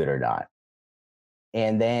whether it's good or not.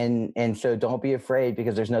 And so don't be afraid,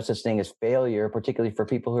 because there's no such thing as failure, particularly for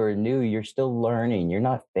people who are new. You're still learning. You're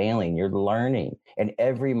not failing. You're learning. And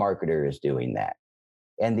every marketer is doing that.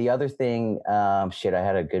 And the other thing, I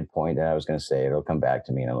had a good point that I was going to say. It'll come back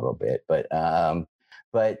to me in a little bit. But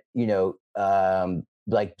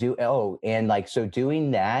so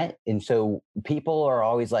doing that. And so people are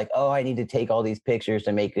always like, oh, I need to take all these pictures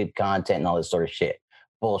to make good content and all this sort of shit.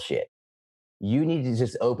 Bullshit. You need to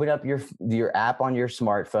just open up your app on your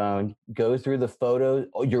smartphone, go through the photos,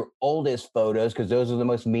 your oldest photos, because those are the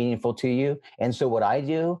most meaningful to you. And so what I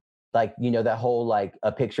do, like, that whole, like,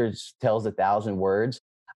 a picture tells 1,000 words.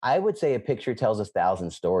 I would say a picture tells 1,000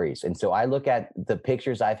 stories. And so I look at the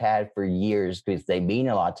pictures I've had for years because they mean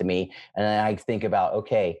a lot to me. And then I think about,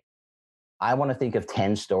 okay, I want to think of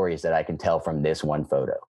 10 stories that I can tell from this one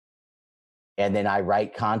photo. And then I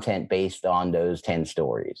write content based on those 10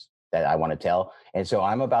 stories that I want to tell. And so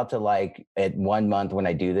I'm about to, like, at 1 month when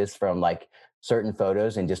I do this, from like certain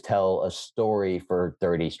photos, and just tell a story for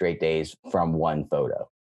 30 straight days from one photo.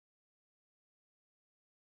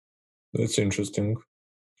 That's interesting.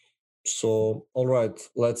 So, all right,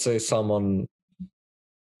 let's say someone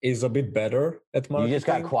is a bit better at marketing. You just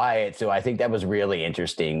got quiet, so I think that was really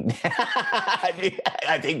interesting. I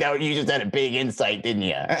think that you just had a big insight, didn't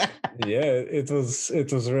you? Yeah, it was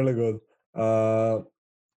really good.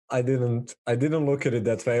 I didn't look at it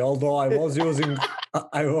that way, although I was using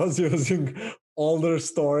older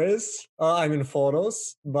stories,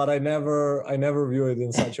 photos, but I never view it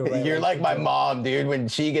in such a way. You're like my mom, dude. When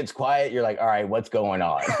she gets quiet, you're like, all right, what's going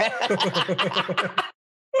on?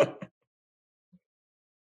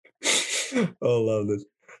 Oh, love this.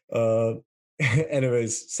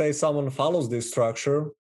 Anyways, say someone follows this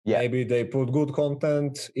structure. Yeah. Maybe they put good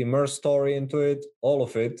content, immerse story into it, all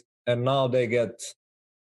of it, and now they get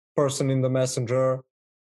person in the messenger.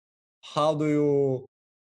 How do you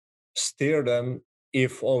steer them,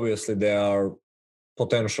 if obviously they are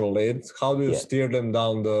potential leads? How do you steer them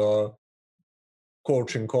down the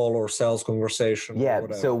coaching call or sales conversation. Yeah. Or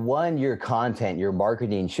whatever. So one, your content, your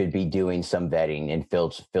marketing should be doing some vetting and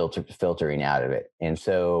filtering out of it. And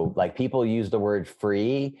so like people use the word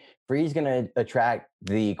free. Free is going to attract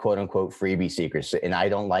the quote unquote freebie seekers. And I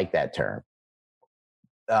don't like that term.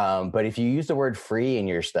 But if you use the word free in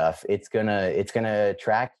your stuff, it's gonna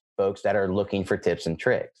attract folks that are looking for tips and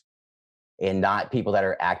tricks, and not people that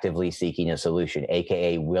are actively seeking a solution,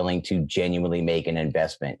 aka willing to genuinely make an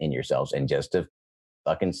investment in yourselves. And just to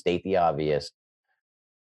fucking state the obvious,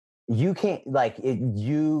 you can't like it.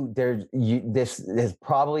 This has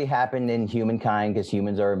probably happened in humankind because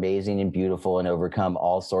humans are amazing and beautiful and overcome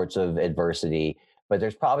all sorts of adversity. But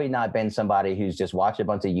there's probably not been somebody who's just watched a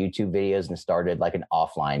bunch of YouTube videos and started like an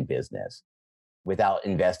offline business without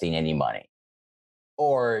investing any money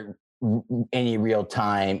or any real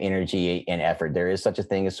time, energy, and effort. There is such a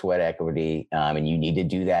thing as sweat equity, and you need to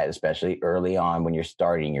do that, especially early on when you're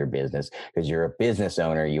starting your business, because you're a business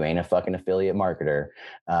owner. You ain't a fucking affiliate marketer.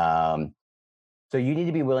 So you need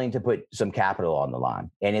to be willing to put some capital on the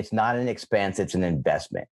line, and it's not an expense, it's an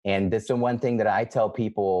investment. And this is the one thing that I tell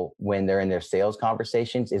people when they're in their sales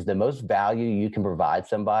conversations is the most value you can provide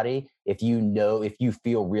somebody if you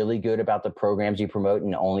feel really good about the programs you promote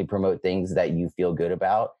and only promote things that you feel good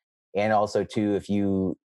about. And also too, if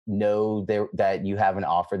you know that you have an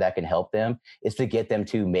offer that can help them, is to get them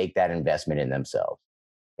to make that investment in themselves.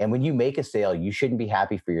 And when you make a sale, you shouldn't be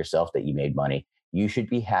happy for yourself that you made money. You should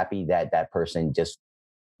be happy that that person just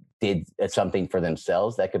did something for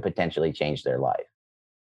themselves that could potentially change their life.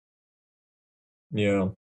 Yeah.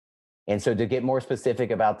 And so to get more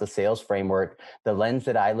specific about the sales framework, the lens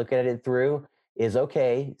that I look at it through is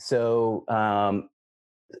okay. So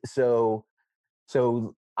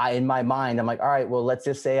in my mind, I'm like, all right, well, let's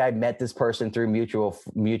just say I met this person through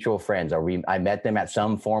mutual friends, or I met them at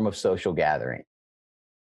some form of social gathering.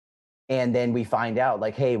 And then we find out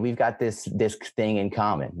like, hey, we've got this thing in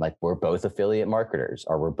common. Like we're both affiliate marketers,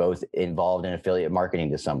 or we're both involved in affiliate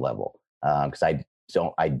marketing to some level. Because I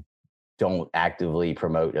don't actively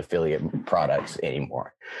promote affiliate products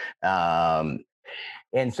anymore.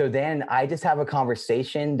 And so then I just have a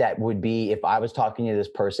conversation that would be, if I was talking to this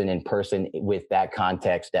person in person with that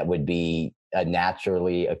context, that would be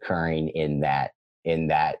naturally occurring in that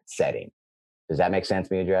setting. Does that make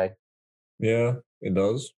sense, Mia Drag? Yeah, it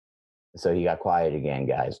does. So he got quiet again,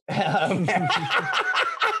 guys. I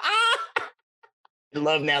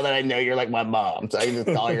love now that I know you're like my mom, so I can just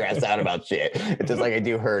call your ass out about shit. It's just like I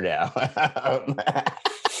do her now.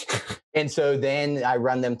 And so then I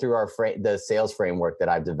run them through the sales framework that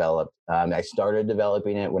I've developed. I started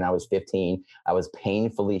developing it when I was 15. I was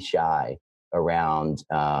painfully shy around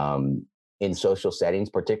in social settings,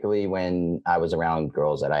 particularly when I was around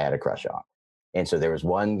girls that I had a crush on. And so there was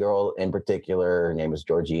one girl in particular, her name was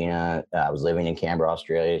Georgina. I was living in Canberra,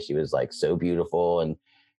 Australia. She was like so beautiful. And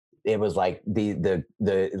it was like the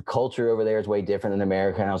culture over there is way different than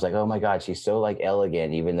America. And I was like, oh my God, she's so like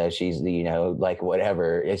elegant, even though she's, like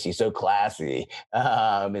whatever. And she's so classy.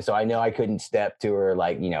 And so I know I couldn't step to her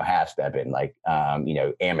like, half stepping, like,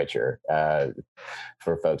 amateur,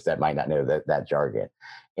 for folks that might not know that jargon.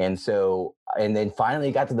 And so, and then finally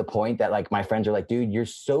it got to the point that like my friends are like, dude, you're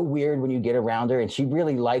so weird when you get around her, and she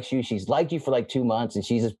really likes you. She's liked you for like 2 months, and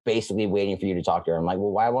she's just basically waiting for you to talk to her. I'm like,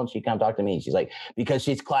 well, why won't she come talk to me? She's like, because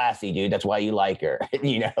she's classy, dude. That's why you like her,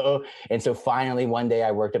 And so finally one day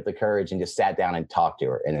I worked up the courage and just sat down and talked to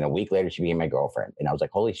her. And then a week later she became my girlfriend. And I was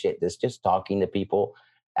like, holy shit, this just talking to people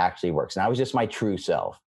actually works. And I was just my true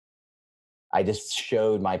self. I just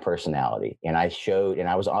showed my personality, and I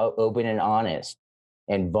was open and honest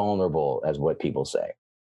and vulnerable, as what people say.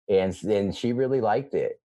 And then she really liked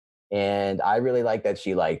it. And I really liked that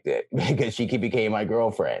she liked it, because she became my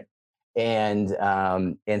girlfriend. And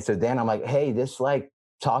so then I'm like, hey, this like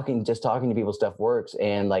talking to people stuff works.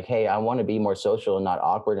 And like, hey, I want to be more social and not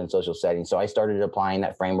awkward in social settings. So I started applying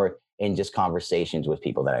that framework in just conversations with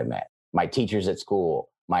people that I met, my teachers at school,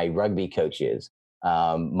 my rugby coaches,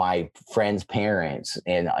 my friends' parents,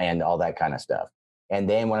 and all that kind of stuff. And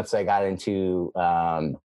then once I got into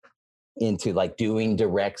like doing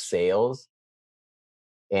direct sales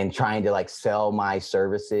and trying to like sell my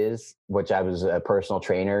services, which I was a personal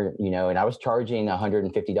trainer, and I was charging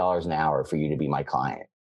 $150 an hour for you to be my client.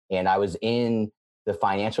 And I was in the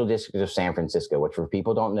financial district of San Francisco, which for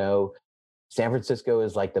people don't know, San Francisco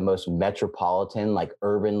is like the most metropolitan, like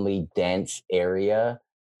urbanly dense area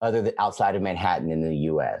other than outside of Manhattan in the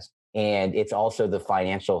US. And it's also the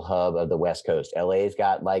financial hub of the West Coast. LA's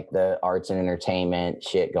got like the arts and entertainment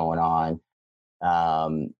shit going on.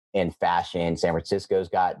 and fashion. San Francisco's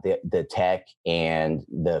got the tech and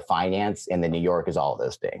the finance, and then New York is all of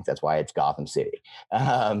those things. That's why it's Gotham City.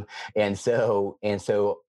 Um, and so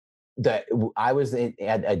the I was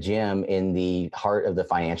at a gym in the heart of the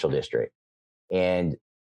financial district, and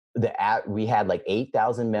we had like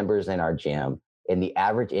 8,000 members in our gym, and the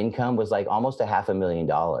average income was like almost a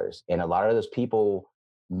 $500,000. And a lot of those people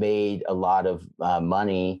made a lot of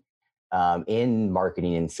money in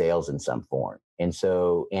marketing and sales in some form. And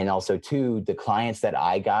so, and also too, the clients that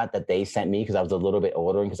I got that they sent me, because I was a little bit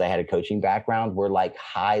older and because I had a coaching background, were like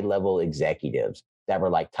high level executives that were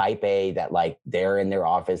like type A, that like they're in their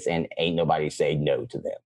office and ain't nobody say no to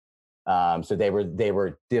them. So they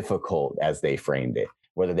were difficult, as they framed it,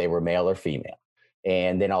 whether they were male or female.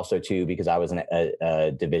 And then also too, because I was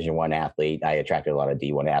a Division I athlete, I attracted a lot of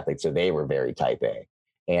D1 athletes, so they were very type A.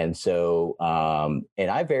 And so,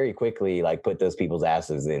 and I very quickly like put those people's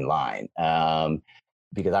asses in line,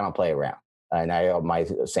 because I don't play around. And my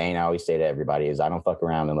saying I always say to everybody is, I don't fuck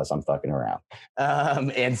around unless I'm fucking around.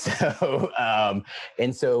 And so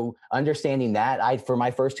understanding that, for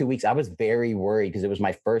my first 2 weeks, I was very worried because it was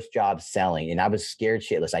my first job selling, and I was scared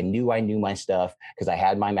shitless. I knew my stuff because I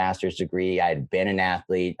had my master's degree. I had been an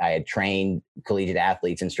athlete. I had trained collegiate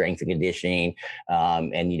athletes in strength and conditioning.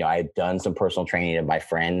 And I had done some personal training of my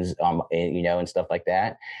friends, and stuff like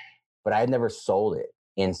that. But I had never sold it.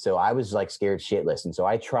 And so I was like scared shitless. And so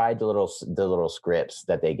I tried the little scripts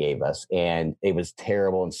that they gave us, and it was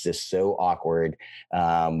terrible and just so awkward.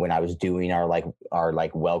 When I was doing our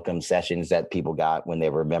welcome sessions that people got when they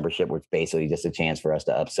were membership, which basically just a chance for us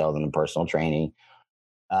to upsell them in personal training.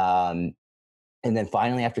 And then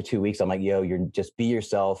finally, after 2 weeks, I'm like, yo, you're just be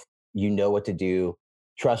yourself. You know what to do.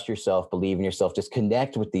 Trust yourself, believe in yourself, just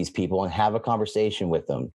connect with these people and have a conversation with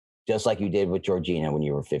them, just like you did with Georgina when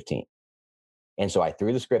you were 15. And so I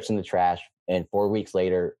threw the scripts in the trash. And 4 weeks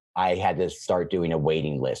later, I had to start doing a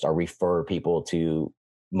waiting list or refer people to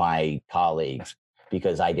my colleagues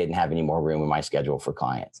because I didn't have any more room in my schedule for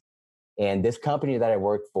clients. And this company that I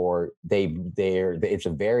worked for, it's a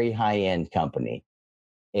very high end company.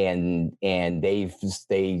 And they're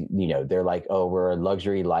like, oh, we're a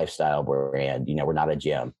luxury lifestyle brand. We're not a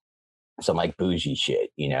gym. Some like bougie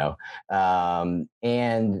shit,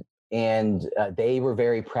 and they were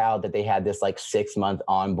very proud that they had this like 6-month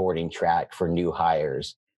onboarding track for new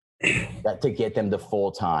hires to get them to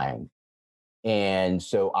full time. And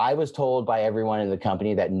so I was told by everyone in the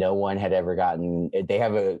company that no one had ever gotten. They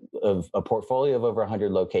have a portfolio of over 100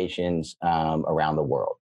 locations around the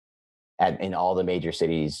world, in all the major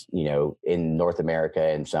cities, in North America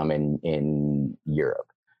and some in Europe.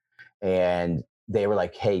 And they were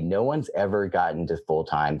like, hey, no one's ever gotten to full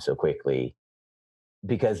time so quickly,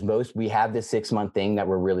 because we have this 6-month thing that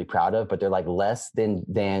we're really proud of, but they're like less than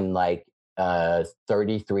like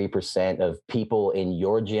 33% of people in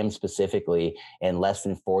your gym specifically, and less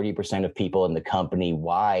than 40% of people in the company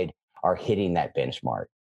wide are hitting that benchmark.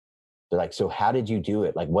 They're like, so how did you do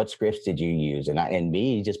it? Like, what scripts did you use? And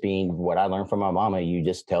me just being what I learned from my mama, you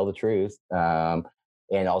just tell the truth.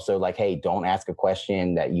 And also like, hey, don't ask a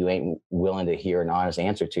question that you ain't willing to hear an honest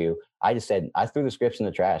answer to. I just said, I threw the scripts in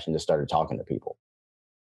the trash and just started talking to people.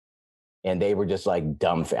 And they were just like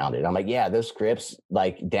dumbfounded. I'm like, yeah, those scripts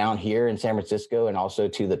like down here in San Francisco, and also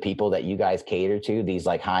to the people that you guys cater to, these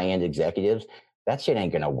like high-end executives, that shit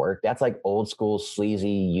ain't going to work. That's like old school sleazy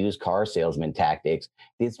used car salesman tactics.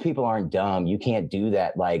 These people aren't dumb. You can't do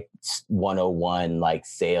that like 101 like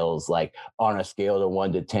sales, like on a scale of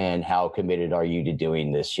 1 to 10, how committed are you to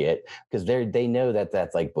doing this shit? Because they know that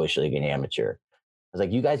that's like bush league and amateur. I was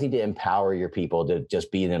like, you guys need to empower your people to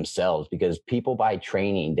just be themselves, because people buy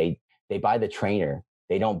training. They buy the trainer.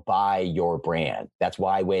 They don't buy your brand. That's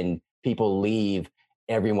why when people leave,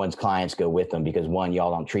 everyone's clients go with them, because one,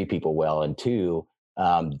 y'all don't treat people well. And two,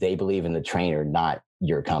 they believe in the trainer, not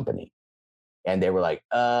your company. And they were like,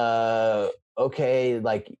 okay,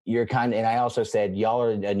 like you're and I also said, y'all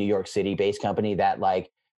are a New York City based company that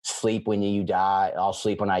like sleep when you die. I'll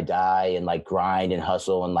sleep when I die, and like grind and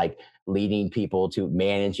hustle and like managing people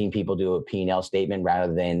to a P&L statement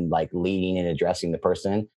rather than like leading and addressing the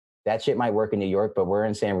person. That shit might work in New York, but we're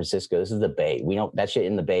in San Francisco. This is the Bay. That shit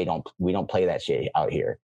in the Bay, we don't play that shit out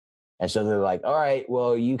here. And so they're like, all right,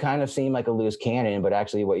 well, you kind of seem like a loose cannon, but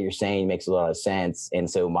actually what you're saying makes a lot of sense. And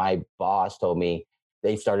so my boss told me,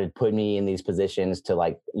 they started putting me in these positions to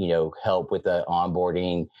like, help with the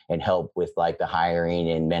onboarding and help with like the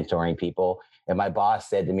hiring and mentoring people. And my boss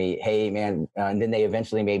said to me, hey man, and then they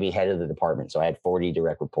eventually made me head of the department. So I had 40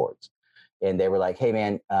 direct reports. And they were like, hey,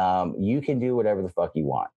 man, you can do whatever the fuck you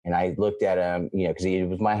want. And I looked at him, because he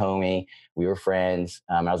was my homie. We were friends.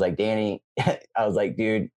 I was like, Danny, I was like,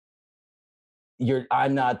 dude,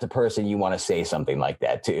 I'm not the person you want to say something like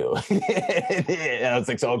that to. And I was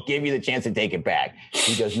like, so I'll give you the chance to take it back.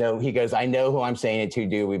 He goes, no, he goes, I know who I'm saying it to,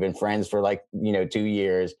 dude. We've been friends for like, 2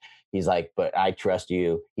 years. He's like, but I trust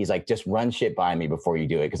you. He's like, just run shit by me before you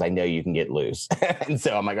do it, because I know you can get loose. And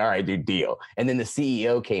so I'm like, all right, dude, deal. And then the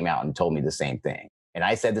CEO came out and told me the same thing. And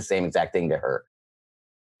I said the same exact thing to her.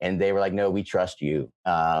 And they were like, no, we trust you.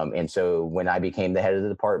 And so when I became the head of the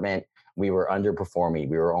department, we were underperforming.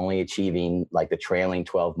 We were only achieving like the trailing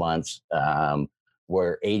 12 months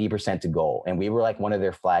were 80% to goal. And we were like one of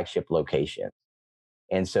their flagship locations.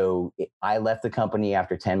 And so I left the company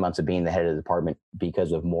after 10 months of being the head of the department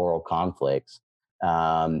because of moral conflicts.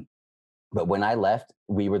 But when I left,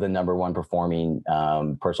 we were the number one performing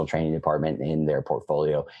personal training department in their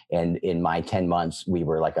portfolio. And in my 10 months, we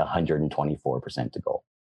were like 124% to goal.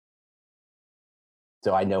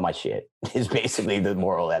 So I know my shit is basically the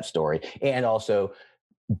moral of that story. And also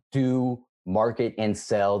do market and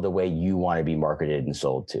sell the way you want to be marketed and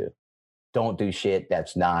sold to. Don't do shit that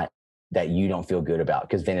you don't feel good about,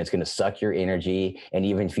 because then it's going to suck your energy. And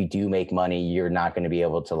even if you do make money, you're not going to be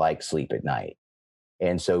able to like sleep at night.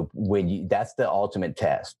 And so that's the ultimate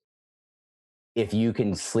test. If you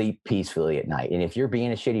can sleep peacefully at night, and if you're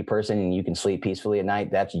being a shitty person and you can sleep peacefully at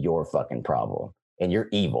night, that's your fucking problem and you're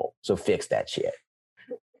evil. So fix that shit.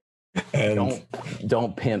 And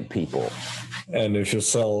don't pimp people. And if you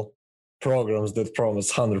sell programs that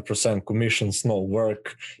promise 100% commissions, no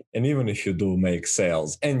work, and even if you do make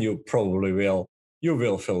sales, and you probably will, you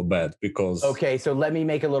will feel bad because... Okay, so let me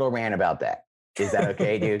make a little rant about that. Is that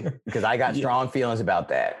okay, dude? Because I got strong feelings about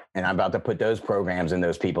that. And I'm about to put those programs and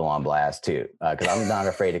those people on blast too. Because I'm not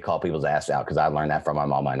afraid to call people's ass out, because I learned that from my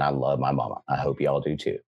mama, and I love my mama. I hope y'all do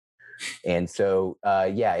too. And so,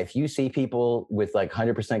 if you see people with like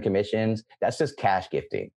 100% commissions, that's just cash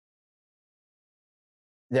gifting.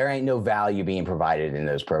 There ain't no value being provided in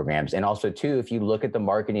those programs. And also too, if you look at the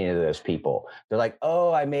marketing of those people, they're like,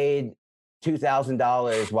 oh, I made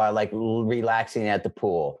 $2,000 while like relaxing at the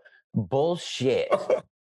pool. Bullshit.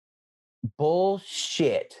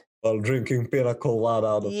 Bullshit. While drinking pina colada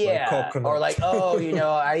out of my coconut. Or like, oh,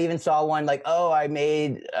 I even saw one like, oh, I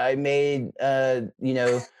made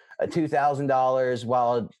 $2,000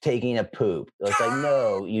 while taking a poop. It's like,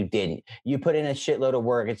 no, you didn't. You put in a shitload of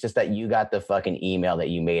work. It's just that you got the fucking email that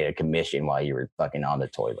you made a commission while you were fucking on the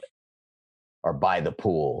toilet or by the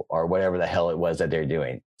pool or whatever the hell it was that they're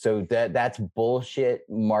doing. So that's bullshit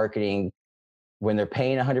marketing. When they're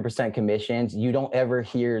paying 100% commissions, you don't ever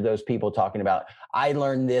hear those people talking about, I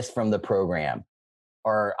learned this from the program,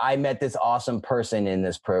 or I met this awesome person in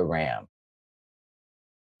this program.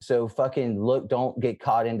 So fucking look, don't get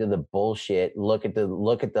caught into the bullshit. Look at the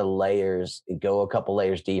layers, go a couple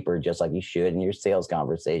layers deeper, just like you should in your sales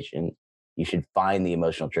conversation. You should find the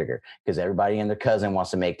emotional trigger, because everybody and their cousin wants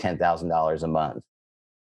to make $10,000 a month.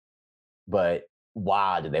 But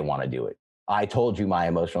why do they want to do it? I told you my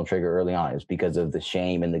emotional trigger early on is because of the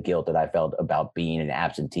shame and the guilt that I felt about being an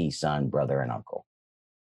absentee son, brother, and uncle.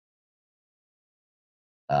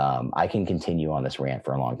 I can continue on this rant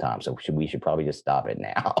for a long time, so we should probably just stop it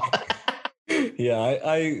now. Yeah,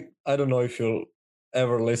 I don't know if you'll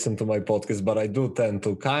ever listen to my podcast, but I do tend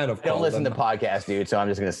to kind of don't listen to podcasts, dude, so I'm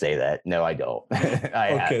just going to say that. No, I don't.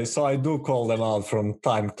 So I do call them out from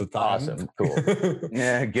time to time. Awesome, cool.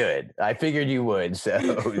 Yeah, good. I figured you would, so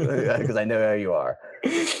because I know how you are.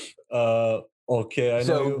 Okay.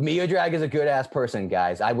 So Miodrag is a good-ass person,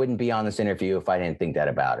 guys. I wouldn't be on this interview if I didn't think that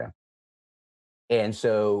about him. And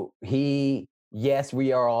so yes,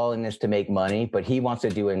 we are all in this to make money, but he wants to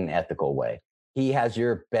do it in an ethical way. He has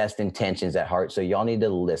your best intentions at heart, so y'all need to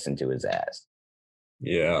listen to his ass.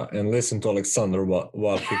 Yeah, and listen to Alexander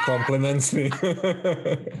while he compliments me.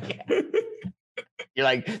 You're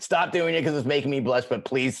like, stop doing it because it's making me blush, but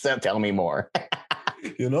please tell me more.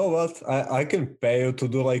 You know what? I can pay you to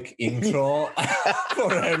do like intro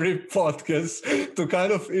for every podcast to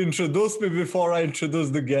kind of introduce me before I introduce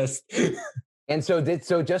the guest. And so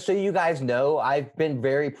just so you guys know, I've been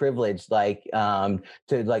very privileged, I've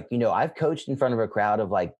coached in front of a crowd of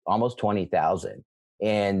like almost 20,000.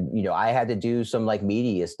 And, I had to do some like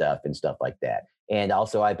media stuff and stuff like that. And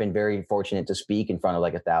also I've been very fortunate to speak in front of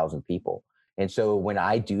like 1,000 people. And so when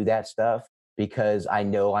I do that stuff, because I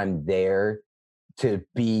know I'm there to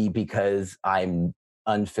be, because I'm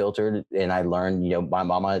unfiltered and I learned, my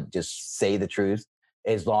mama just say the truth.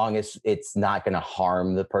 As long as it's not going to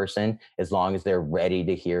harm the person, as long as they're ready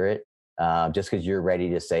to hear it. Just because you're ready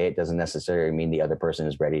to say it doesn't necessarily mean the other person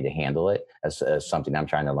is ready to handle it. As something I'm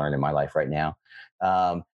trying to learn in my life right now.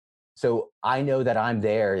 So I know that I'm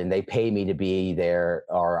there and they pay me to be there,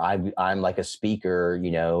 or I'm like a speaker, you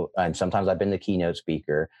know, and sometimes I've been the keynote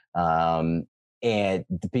speaker. And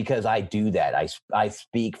because I do that, I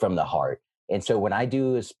speak from the heart. And so when I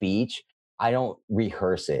do a speech, I don't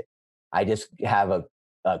rehearse it. I just have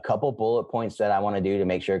a couple bullet points that I want to do to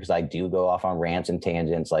make sure, because I do go off on rants and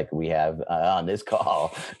tangents like we have on this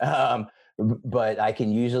call. But I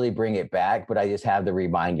can usually bring it back, but I just have the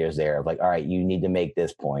reminders there of like, all right, you need to make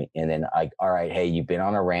this point. And then like, all right, hey, you've been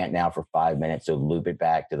on a rant now for 5 minutes. So loop it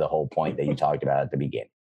back to the whole point that you talked about at the beginning.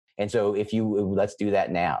 And so let's do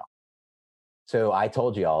that now. So I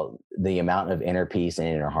told you all the amount of inner peace and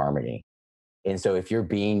inner harmony. And so if you're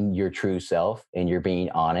being your true self and you're being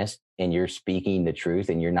honest and you're speaking the truth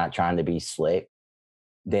and you're not trying to be slick,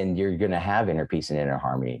 then you're going to have inner peace and inner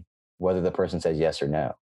harmony, whether the person says yes or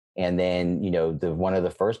no. And then, you know, one of the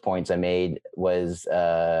first points I made was,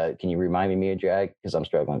 can you remind me, Mia Drag? Because I'm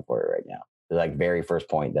struggling for it right now. The like very first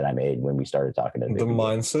point that I made when we started talking to the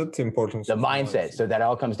mindset, importance. The mindset. So that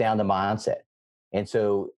all comes down to mindset. And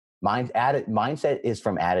so mindset is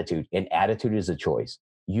from attitude, and attitude is a choice.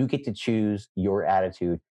 You get to choose your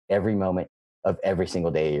attitude every moment of every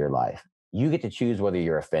single day of your life. You get to choose whether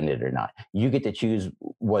you're offended or not. You get to choose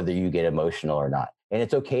whether you get emotional or not. And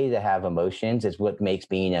it's okay to have emotions. It's what makes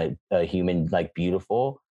being a human like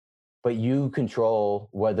beautiful. But you control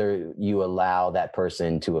whether you allow that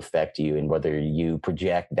person to affect you and whether you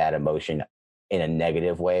project that emotion in a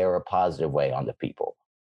negative way or a positive way onto people.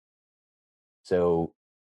 So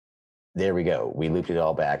there we go. We looped it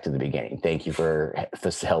all back to the beginning. Thank you for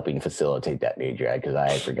helping facilitate that, Mia Drag, because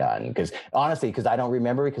I had forgotten. Because honestly, because I don't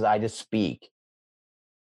remember, because I just speak.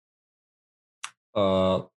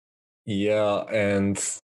 Yeah, and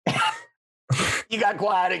you got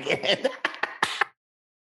quiet again.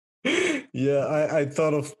 Yeah, I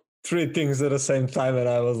thought of 3 things at the same time, and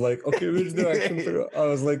I was like, okay, which direction? I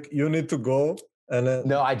was like, you need to go. And then...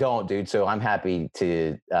 No, I don't, dude. So I'm happy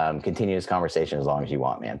to continue this conversation as long as you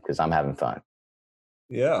want, man, because I'm having fun.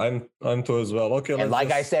 Yeah, I'm too as well. Okay. And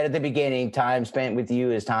like I said at the beginning, time spent with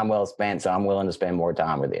you is time well spent. So I'm willing to spend more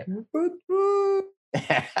time with you.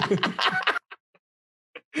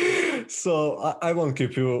 So I won't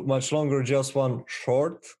keep you much longer. Just one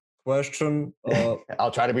short question.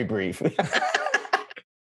 I'll try to be brief.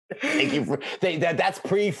 Thank you for that's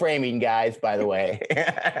pre-framing, guys, by the way.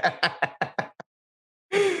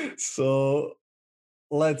 So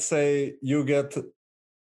let's say you get,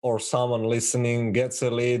 or someone listening gets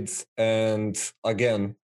a lead, and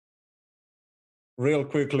again, real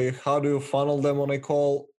quickly, how do you funnel them on a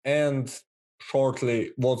call? And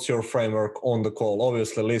shortly, what's your framework on the call?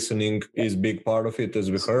 Obviously, listening is a big part of it,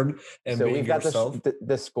 as we heard. And so we've got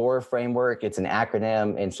the SCORE framework. It's an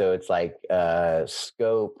acronym. And so it's like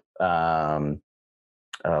scope.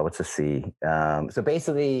 What's the C? So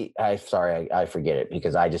basically, I forget it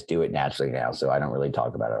because I just do it naturally now. So I don't really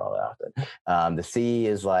talk about it all that often. The C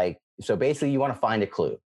is like, so basically you want to find a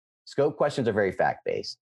clue. Scope questions are very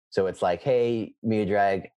fact-based. So it's like, hey, Mia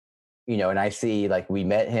Drag, you know, and I see like we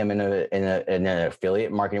met him in an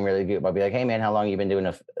affiliate marketing really good. I'll be like, hey man, how long have you been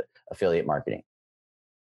doing affiliate marketing?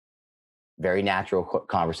 Very natural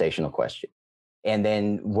conversational question. And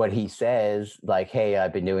then what he says, like, hey,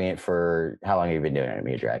 I've been doing it for, how long have you been doing it,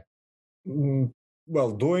 Mia Drag?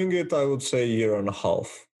 Well, doing it, I would say 1.5 years.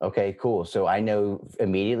 Okay, cool. So I know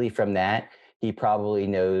immediately from that, he probably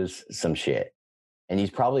knows some shit. And he's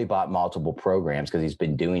probably bought multiple programs because he's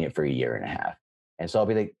been doing it for 1.5 years. And so I'll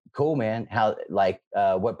be like, cool, man. How, like,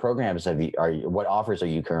 what programs what offers are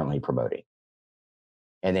you currently promoting?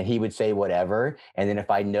 And then he would say whatever. And then if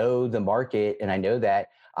I know the market and I know that,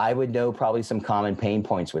 I would know probably some common pain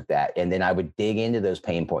points with that. And then I would dig into those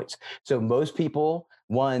pain points. So most people,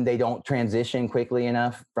 one, they don't transition quickly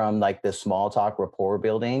enough from like the small talk rapport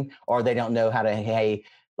building, or they don't know how to, hey,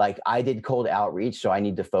 like I did cold outreach, so I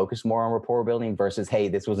need to focus more on rapport building versus, hey,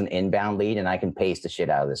 this was an inbound lead and I can pace the shit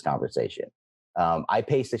out of this conversation. I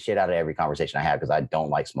pace the shit out of every conversation I have because I don't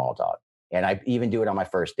like small talk. And I even do it on my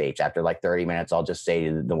first dates. After like 30 minutes, I'll just say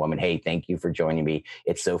to the woman, hey, thank you for joining me.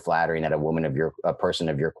 It's so flattering that a person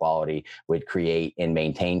of your quality would create and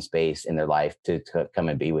maintain space in their life to come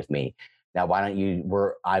and be with me. Now, why don't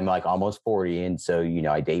you, I'm like almost 40. And so, you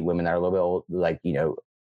know, I date women that are a little bit old, like, you know,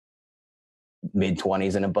 mid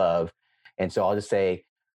 20s and above. And so I'll just say,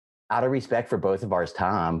 out of respect for both of ours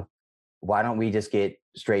time, why don't we just get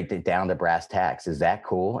straight down to brass tacks? Is that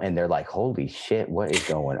cool? And they're like, holy shit, what is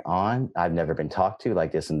going on? I've never been talked to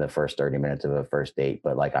like this in the first 30 minutes of a first date,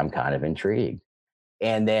 but like, I'm kind of intrigued.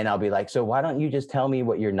 And then I'll be like, so why don't you just tell me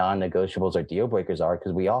what your non-negotiables or deal breakers are?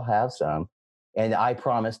 Because we all have some. And I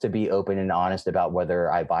promise to be open and honest about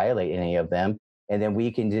whether I violate any of them. And then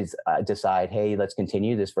we can just decide, hey, let's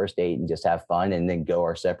continue this first date and just have fun and then go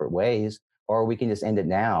our separate ways. Or we can just end it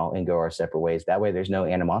now and go our separate ways. That way there's no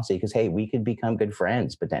animosity because, hey, we could become good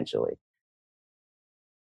friends potentially.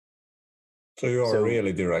 So you are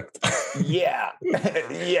really direct. Yeah.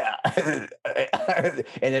 Yeah.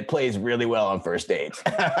 And it plays really well on first dates.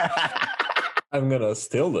 I'm going to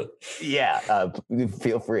steal it. Yeah.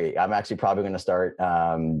 Feel free. I'm actually probably going to start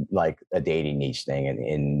like a dating niche thing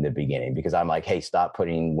in the beginning because I'm like, hey, stop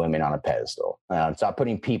putting women on a pedestal. Stop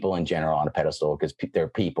putting people in general on a pedestal because they're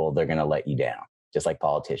people. They're going to let you down, just like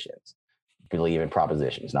politicians. Believe in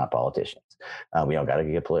propositions, not politicians. We don't got to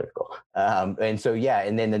get political. And so, yeah.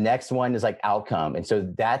 And then the next one is like outcome. And so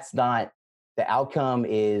that's not, the outcome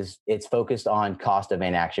is it's focused on cost of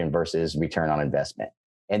inaction versus return on investment.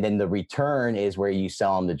 And then the return is where you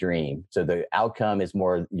sell them the dream. So the outcome is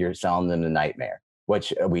more you're selling them the nightmare,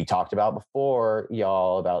 which we talked about before,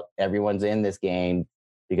 y'all, about everyone's in this game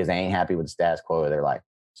because they ain't happy with the status quo of their life.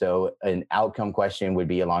 So an outcome question would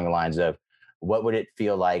be along the lines of, what would it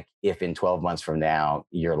feel like if in 12 months from now,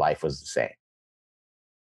 your life was the same?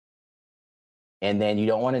 And then you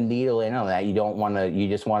don't want to needle in on that. You don't want to, you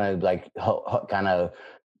just want to like kind of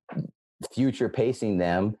future pacing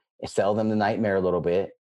them, sell them the nightmare a little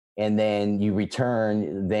bit. And then you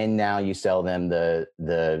return, then now you sell them the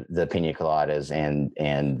pina coladas and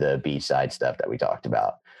the beachside stuff that we talked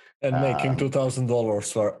about. And making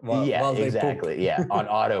 $2,000 while they exactly. poop. Yeah, on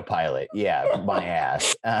autopilot. Yeah, my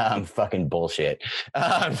ass. Fucking bullshit.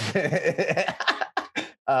 And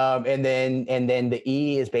then the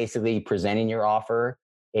E is basically presenting your offer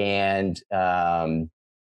and telling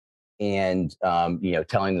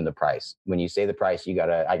them the price. When you say the price,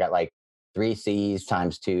 I got like 3 C's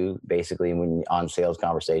times 2 basically when on sales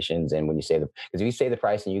conversations. And when you say because if you say the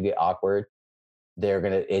price and you get awkward,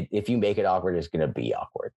 if you make it awkward, it's gonna be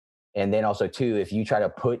awkward. And then also too, if you try to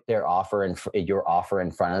put your offer in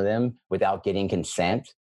front of them without getting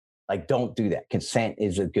consent, like don't do that. Consent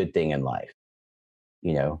is a good thing in life,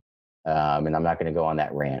 and I'm not going to go on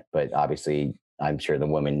that rant, but obviously I'm sure the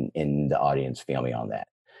women in the audience feel me on that.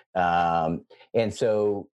 And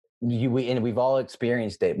so we've all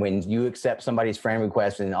experienced it when you accept somebody's friend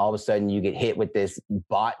request and all of a sudden you get hit with this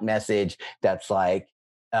bot message that's like,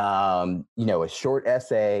 a short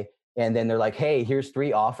essay. And then they're like, hey, here's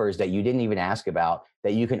 3 offers that you didn't even ask about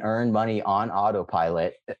that you can earn money on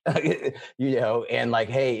autopilot, and like,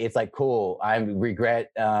 hey, it's like, cool. I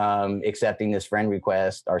regret accepting this friend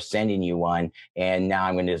request or sending you one. And now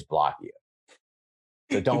I'm going to just block you.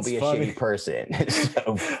 So don't be a shitty person.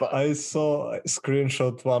 I saw a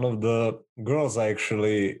screenshot, one of the girls I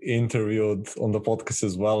actually interviewed on the podcast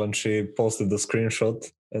as well. And she posted the screenshot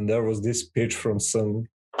and there was this pitch from some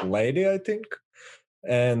lady, I think.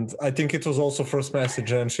 And I think it was also first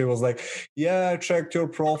message and she was like, yeah, I checked your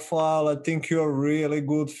profile. I think you're a really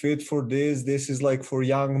good fit for this. This is like for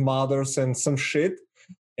young mothers and some shit.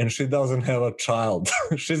 And she doesn't have a child.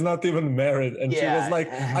 She's not even married. And she was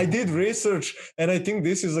like, I did research and I think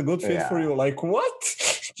this is a good fit for you. Like, what?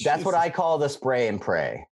 That's what I call the spray and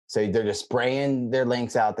pray. So they're just spraying their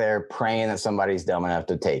links out there, praying that somebody's dumb enough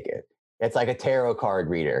to take it. It's like a tarot card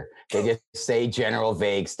reader. They just say general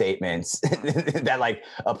vague statements that like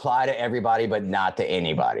apply to everybody, but not to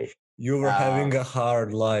anybody. You were having a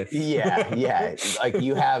hard life. Yeah. Like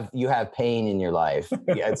you have pain in your life.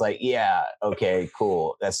 Yeah, it's like, yeah, okay,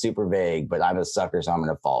 cool. That's super vague, but I'm a sucker, so I'm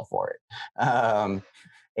going to fall for it.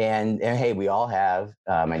 And hey, we all have.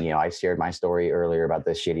 And I shared my story earlier about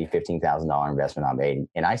the shitty $15,000 investment I made,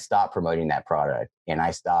 and I stopped promoting that product, and I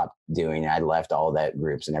stopped doing. I left all that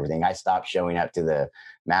groups and everything. I stopped showing up to the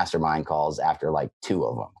mastermind calls after like 2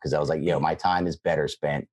 of them because I was like, my time is better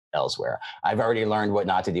spent elsewhere. I've already learned what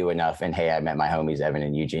not to do enough. And hey, I met my homies Evan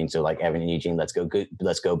and Eugene. So like Evan and Eugene, let's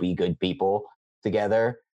go be good people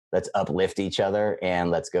together. Let's uplift each other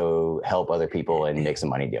and let's go help other people and make some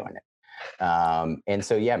money doing it. And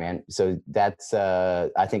so, yeah, man. So that's,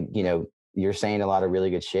 I think, you're saying a lot of really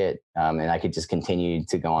good shit. And I could just continue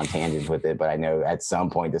to go on tangents with it, but I know at some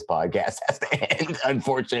point this podcast has to end.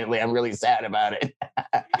 Unfortunately, I'm really sad about it.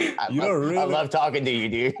 I love talking to you,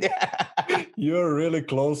 dude. You're really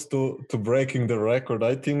close to breaking the record.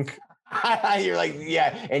 I think You're like,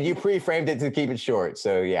 yeah, and you pre-framed it to keep it short.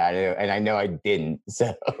 So yeah, I know, and I know I didn't.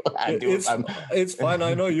 So it's fine.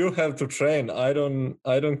 I know you have to train. I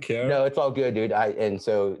don't care. No, it's all good, dude. And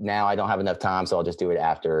so now I don't have enough time, so I'll just do it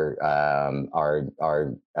after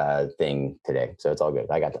our thing today. So it's all good.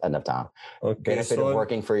 I got enough time. Okay, Benefit of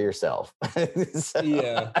working for yourself.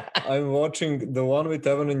 Yeah, I'm watching the one with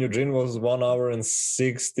Evan and Eugene was 1 hour and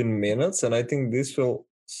 16 minutes, and I think this will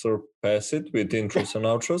surpass it with intros and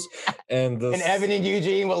outros. And Evan and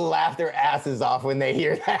Eugene will laugh their asses off when they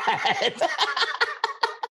hear that.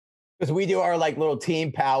 Because we do our like little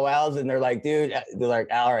team powwows, and they're like, dude, they're like,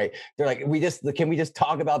 all right. They're like, can we just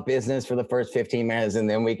talk about business for the first 15 minutes, and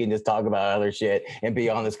then we can just talk about other shit and be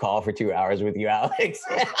on this call for 2 hours with you, Alex.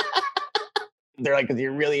 They're like, because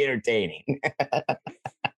you're really entertaining.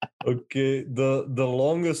 Okay, the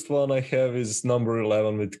longest one I have is number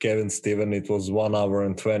 11 with Kevin Steven. It was 1 hour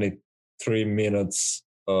and 23 minutes.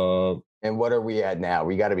 And what are we at now?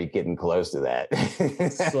 We got to be getting close to that.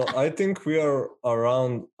 So I think we are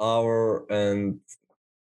around hour and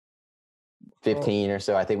 15 or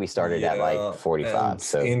so. I think we started at like 45.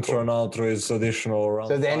 So intro and outro is additional around.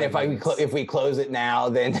 So then if we close it now,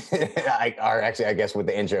 then I guess with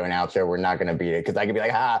the intro and outro, we're not going to beat it, because I could be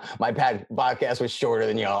like, my podcast was shorter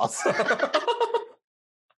than y'all's.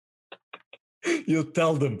 You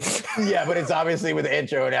tell them. Yeah, but it's obviously with the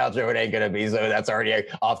intro and outro, it ain't going to be. So that's already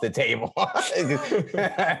off the table.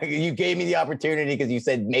 You gave me the opportunity because you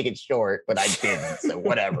said make it short, but I didn't. So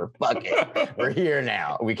whatever. Fuck it. We're here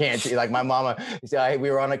now. We can't, like my mama,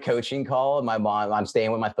 we were on a coaching call. And I'm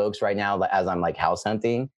staying with my folks right now as I'm like house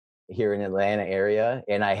hunting here in Atlanta area.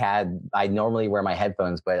 And I normally wear my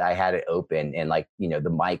headphones, but I had it open, and like, the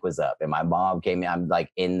mic was up, and my mom came in. I'm like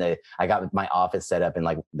I got my office set up in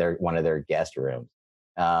like one of their guest rooms.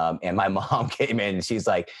 And my mom came in, and she's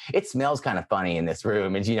like, it smells kind of funny in this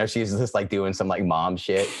room. And, she's just like doing some like mom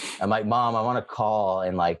shit. I'm like, Mom, I want to call.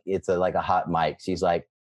 And like, it's like a hot mic. She's like,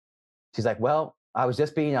 well, I was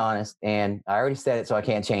just being honest, and I already said it, so I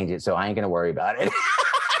can't change it. So I ain't going to worry about it.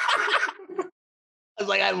 I was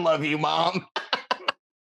like, I love you, Mom.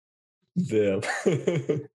 Damn.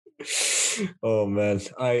 Oh man,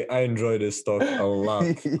 I enjoy this talk a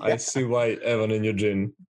lot. Yeah. I see why Evan and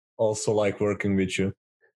Eugene also like working with you.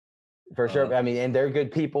 For sure. I mean, and they're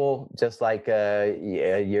good people, just like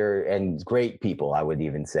you're, and great people, I would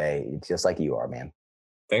even say, just like you are, man.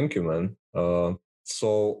 Thank you, man.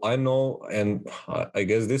 So I know, and I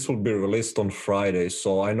guess this will be released on Friday.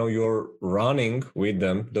 So I know you're running with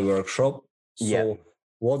them the workshop. So yeah.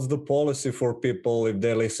 What's the policy for people if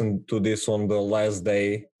they listen to this on the last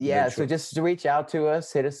day? Yeah, so just to reach out to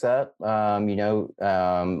us, hit us up,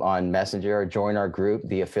 on Messenger, or join our group,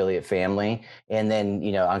 the Affiliate Family. And then,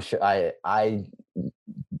 I'm sure I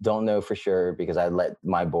don't know for sure, because I let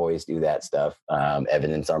my boys do that stuff.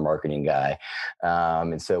 Evan's our marketing guy.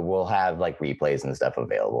 And so we'll have like replays and stuff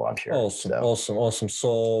available, I'm sure. Awesome.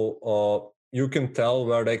 So, you can tell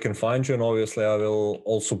where they can find you, and obviously I will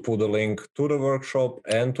also put a link to the workshop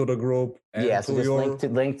and to the group. And so just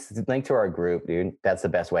link to our group, dude. That's the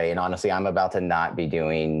best way. And honestly, I'm about to not be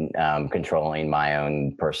doing controlling my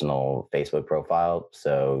own personal Facebook profile,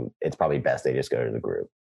 so it's probably best they just go to the group.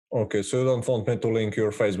 Okay, so you don't want me to link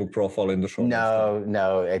your Facebook profile in the show?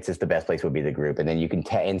 No, it's just the best place would be the group, and then you can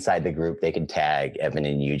inside the group they can tag Evan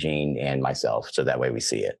and Eugene and myself, so that way we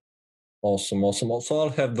see it. Awesome. Also, I'll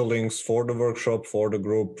have the links for the workshop, for the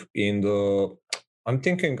group I'm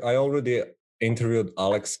thinking I already interviewed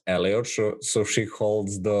Alex Elliott, so she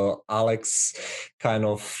holds the Alex kind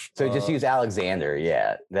of. So just use Alexander,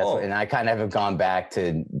 yeah. And I kind of have gone back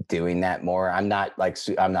to doing that more. I'm not like,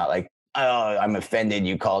 oh, I'm offended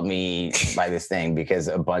you called me by this thing, because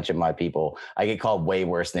a bunch of my people, I get called way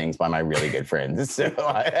worse things by my really good friends. So,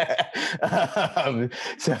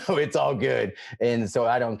 so it's all good. And so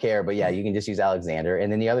I don't care, but yeah, you can just use Alexander.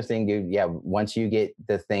 And then the other thing, dude, yeah, once you get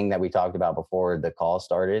the thing that we talked about before the call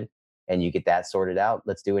started and you get that sorted out,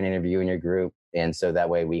 let's do an interview in your group. And so that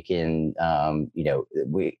way we can,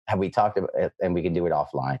 we talked about it, and we can do it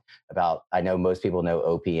offline about, I know most people know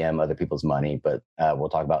OPM, other people's money, but we'll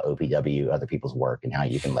talk about OPW, other people's work, and how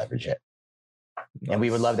you can leverage it. Nice. And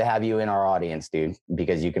we would love to have you in our audience, dude,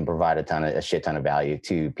 because you can provide a shit ton of value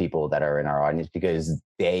to people that are in our audience, because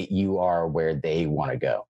you are where they want to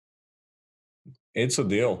go. It's a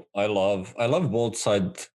deal. I love both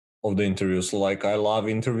sides of the interviews. Like, I love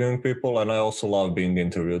interviewing people, and I also love being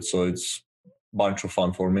interviewed. So it's bunch of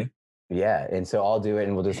fun for me. Yeah, and so I'll do it,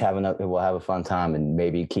 and we'll just have a fun time, and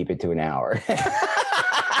maybe keep it to an hour.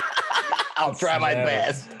 I'll try my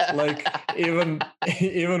best. Like even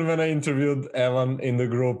when I interviewed Evan in the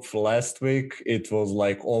group last week, it was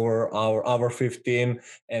like over hour 15,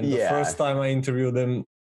 and the first time I interviewed him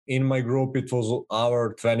in my group, it was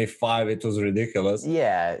hour 25. It was ridiculous.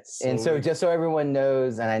 Yeah. And so just so everyone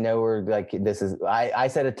knows, and I know we're like, I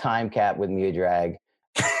set a time cap with Mia Drag,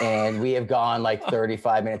 and we have gone like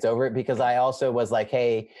 35 minutes over it, because I also was like,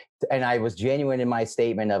 hey, and I was genuine in my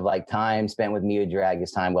statement of like, time spent with Mia Drag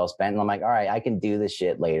is time well spent. And I'm like, all right, I can do this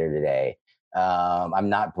shit later today. I'm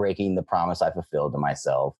not breaking the promise I fulfilled to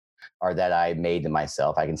myself, or that I made to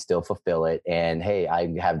myself. I can still fulfill it. And hey,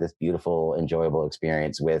 I have this beautiful, enjoyable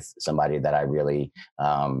experience with somebody that I really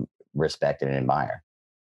respect and admire.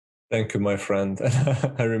 Thank you, my friend.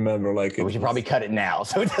 I remember like we should probably cut it now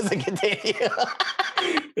so it doesn't continue.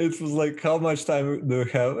 It was like, how much time do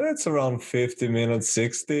we have? It's around 50 minutes,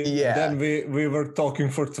 60. Yeah. Then we were talking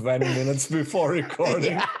for 20 minutes before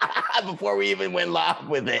recording. Before we even went live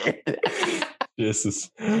with it. Jesus.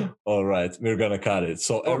 All right. We're going to cut it.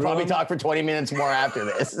 So we'll probably talk for 20 minutes more after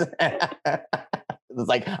this. It's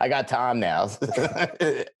like, I got time now.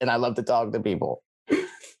 And I love to talk to people.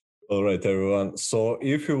 All right, everyone. So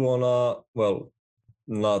if you want to,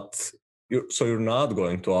 you're not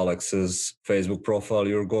going to Alex's Facebook profile.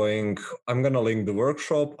 I'm going to link the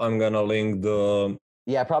workshop. I'm going to link the...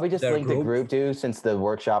 Yeah, probably just link the group too, since the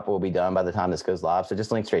workshop will be done by the time this goes live. So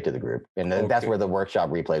just link straight to the group. And that's where the workshop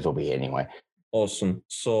replays will be anyway. Awesome.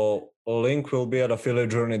 So a link will be at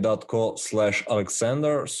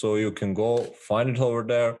affiliatejourney.co/Alexander. So you can go find it over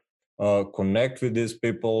there, connect with these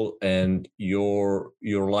people, and your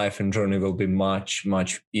life and journey will be much,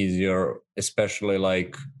 much easier, especially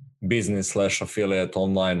like business/affiliate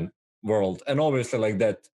online world. And obviously like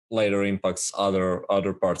that later impacts other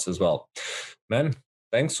parts as well. Man,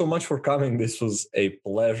 thanks so much for coming. This was a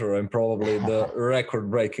pleasure, and probably the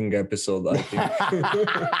record-breaking episode, I think.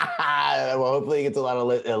 Well, hopefully it gets a lot of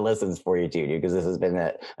listens for you too, because this has been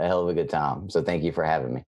a hell of a good time. So thank you for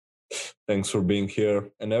having me. Thanks for being here.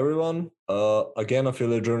 And everyone, again,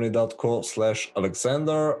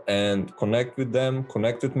 affiliatejourney.co/Alexander, and connect with them,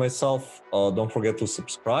 connect with myself. Don't forget to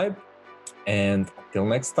subscribe. And until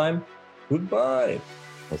next time, goodbye.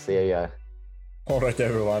 We'll see you. All right,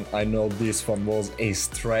 everyone. I know this one was a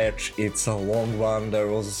stretch. It's a long one. There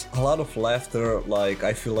was a lot of laughter. Like,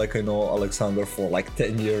 I feel like I know Alexander for like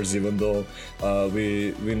 10 years, even though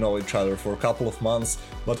we know each other for a couple of months.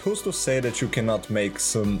 But who's to say that you cannot make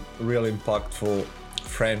some real impactful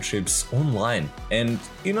friendships online and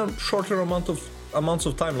in a shorter amounts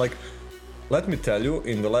of time? Like, let me tell you,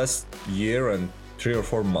 in the last year and 3 or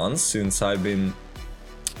 4 months since I've been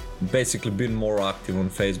more active on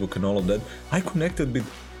Facebook and all of that, I connected with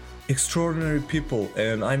extraordinary people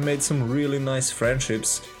and I made some really nice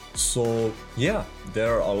friendships. So yeah,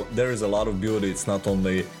 there is a lot of beauty. It's not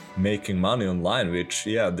only making money online, which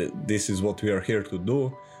this is what we are here to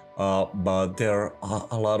do, but there are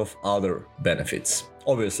a lot of other benefits.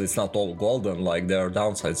 Obviously, it's not all golden, like there are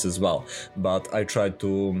downsides as well, but I try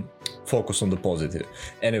to focus on the positive.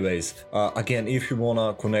 Anyways, again, if you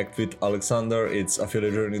wanna connect with Alexander, it's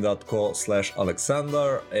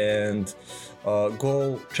affiliatejourney.co/Alexander, and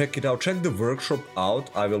go check it out. Check the workshop out.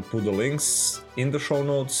 I will put the links in the show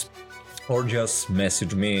notes, or just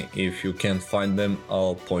message me if you can't find them.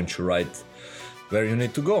 I'll point you right where you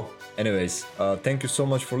need to go. Anyways, thank you so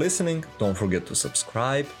much for listening. Don't forget to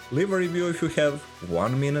subscribe, leave a review if you have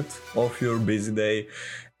 1 minute of your busy day.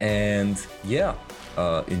 And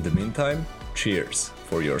in the meantime, cheers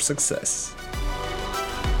for your success.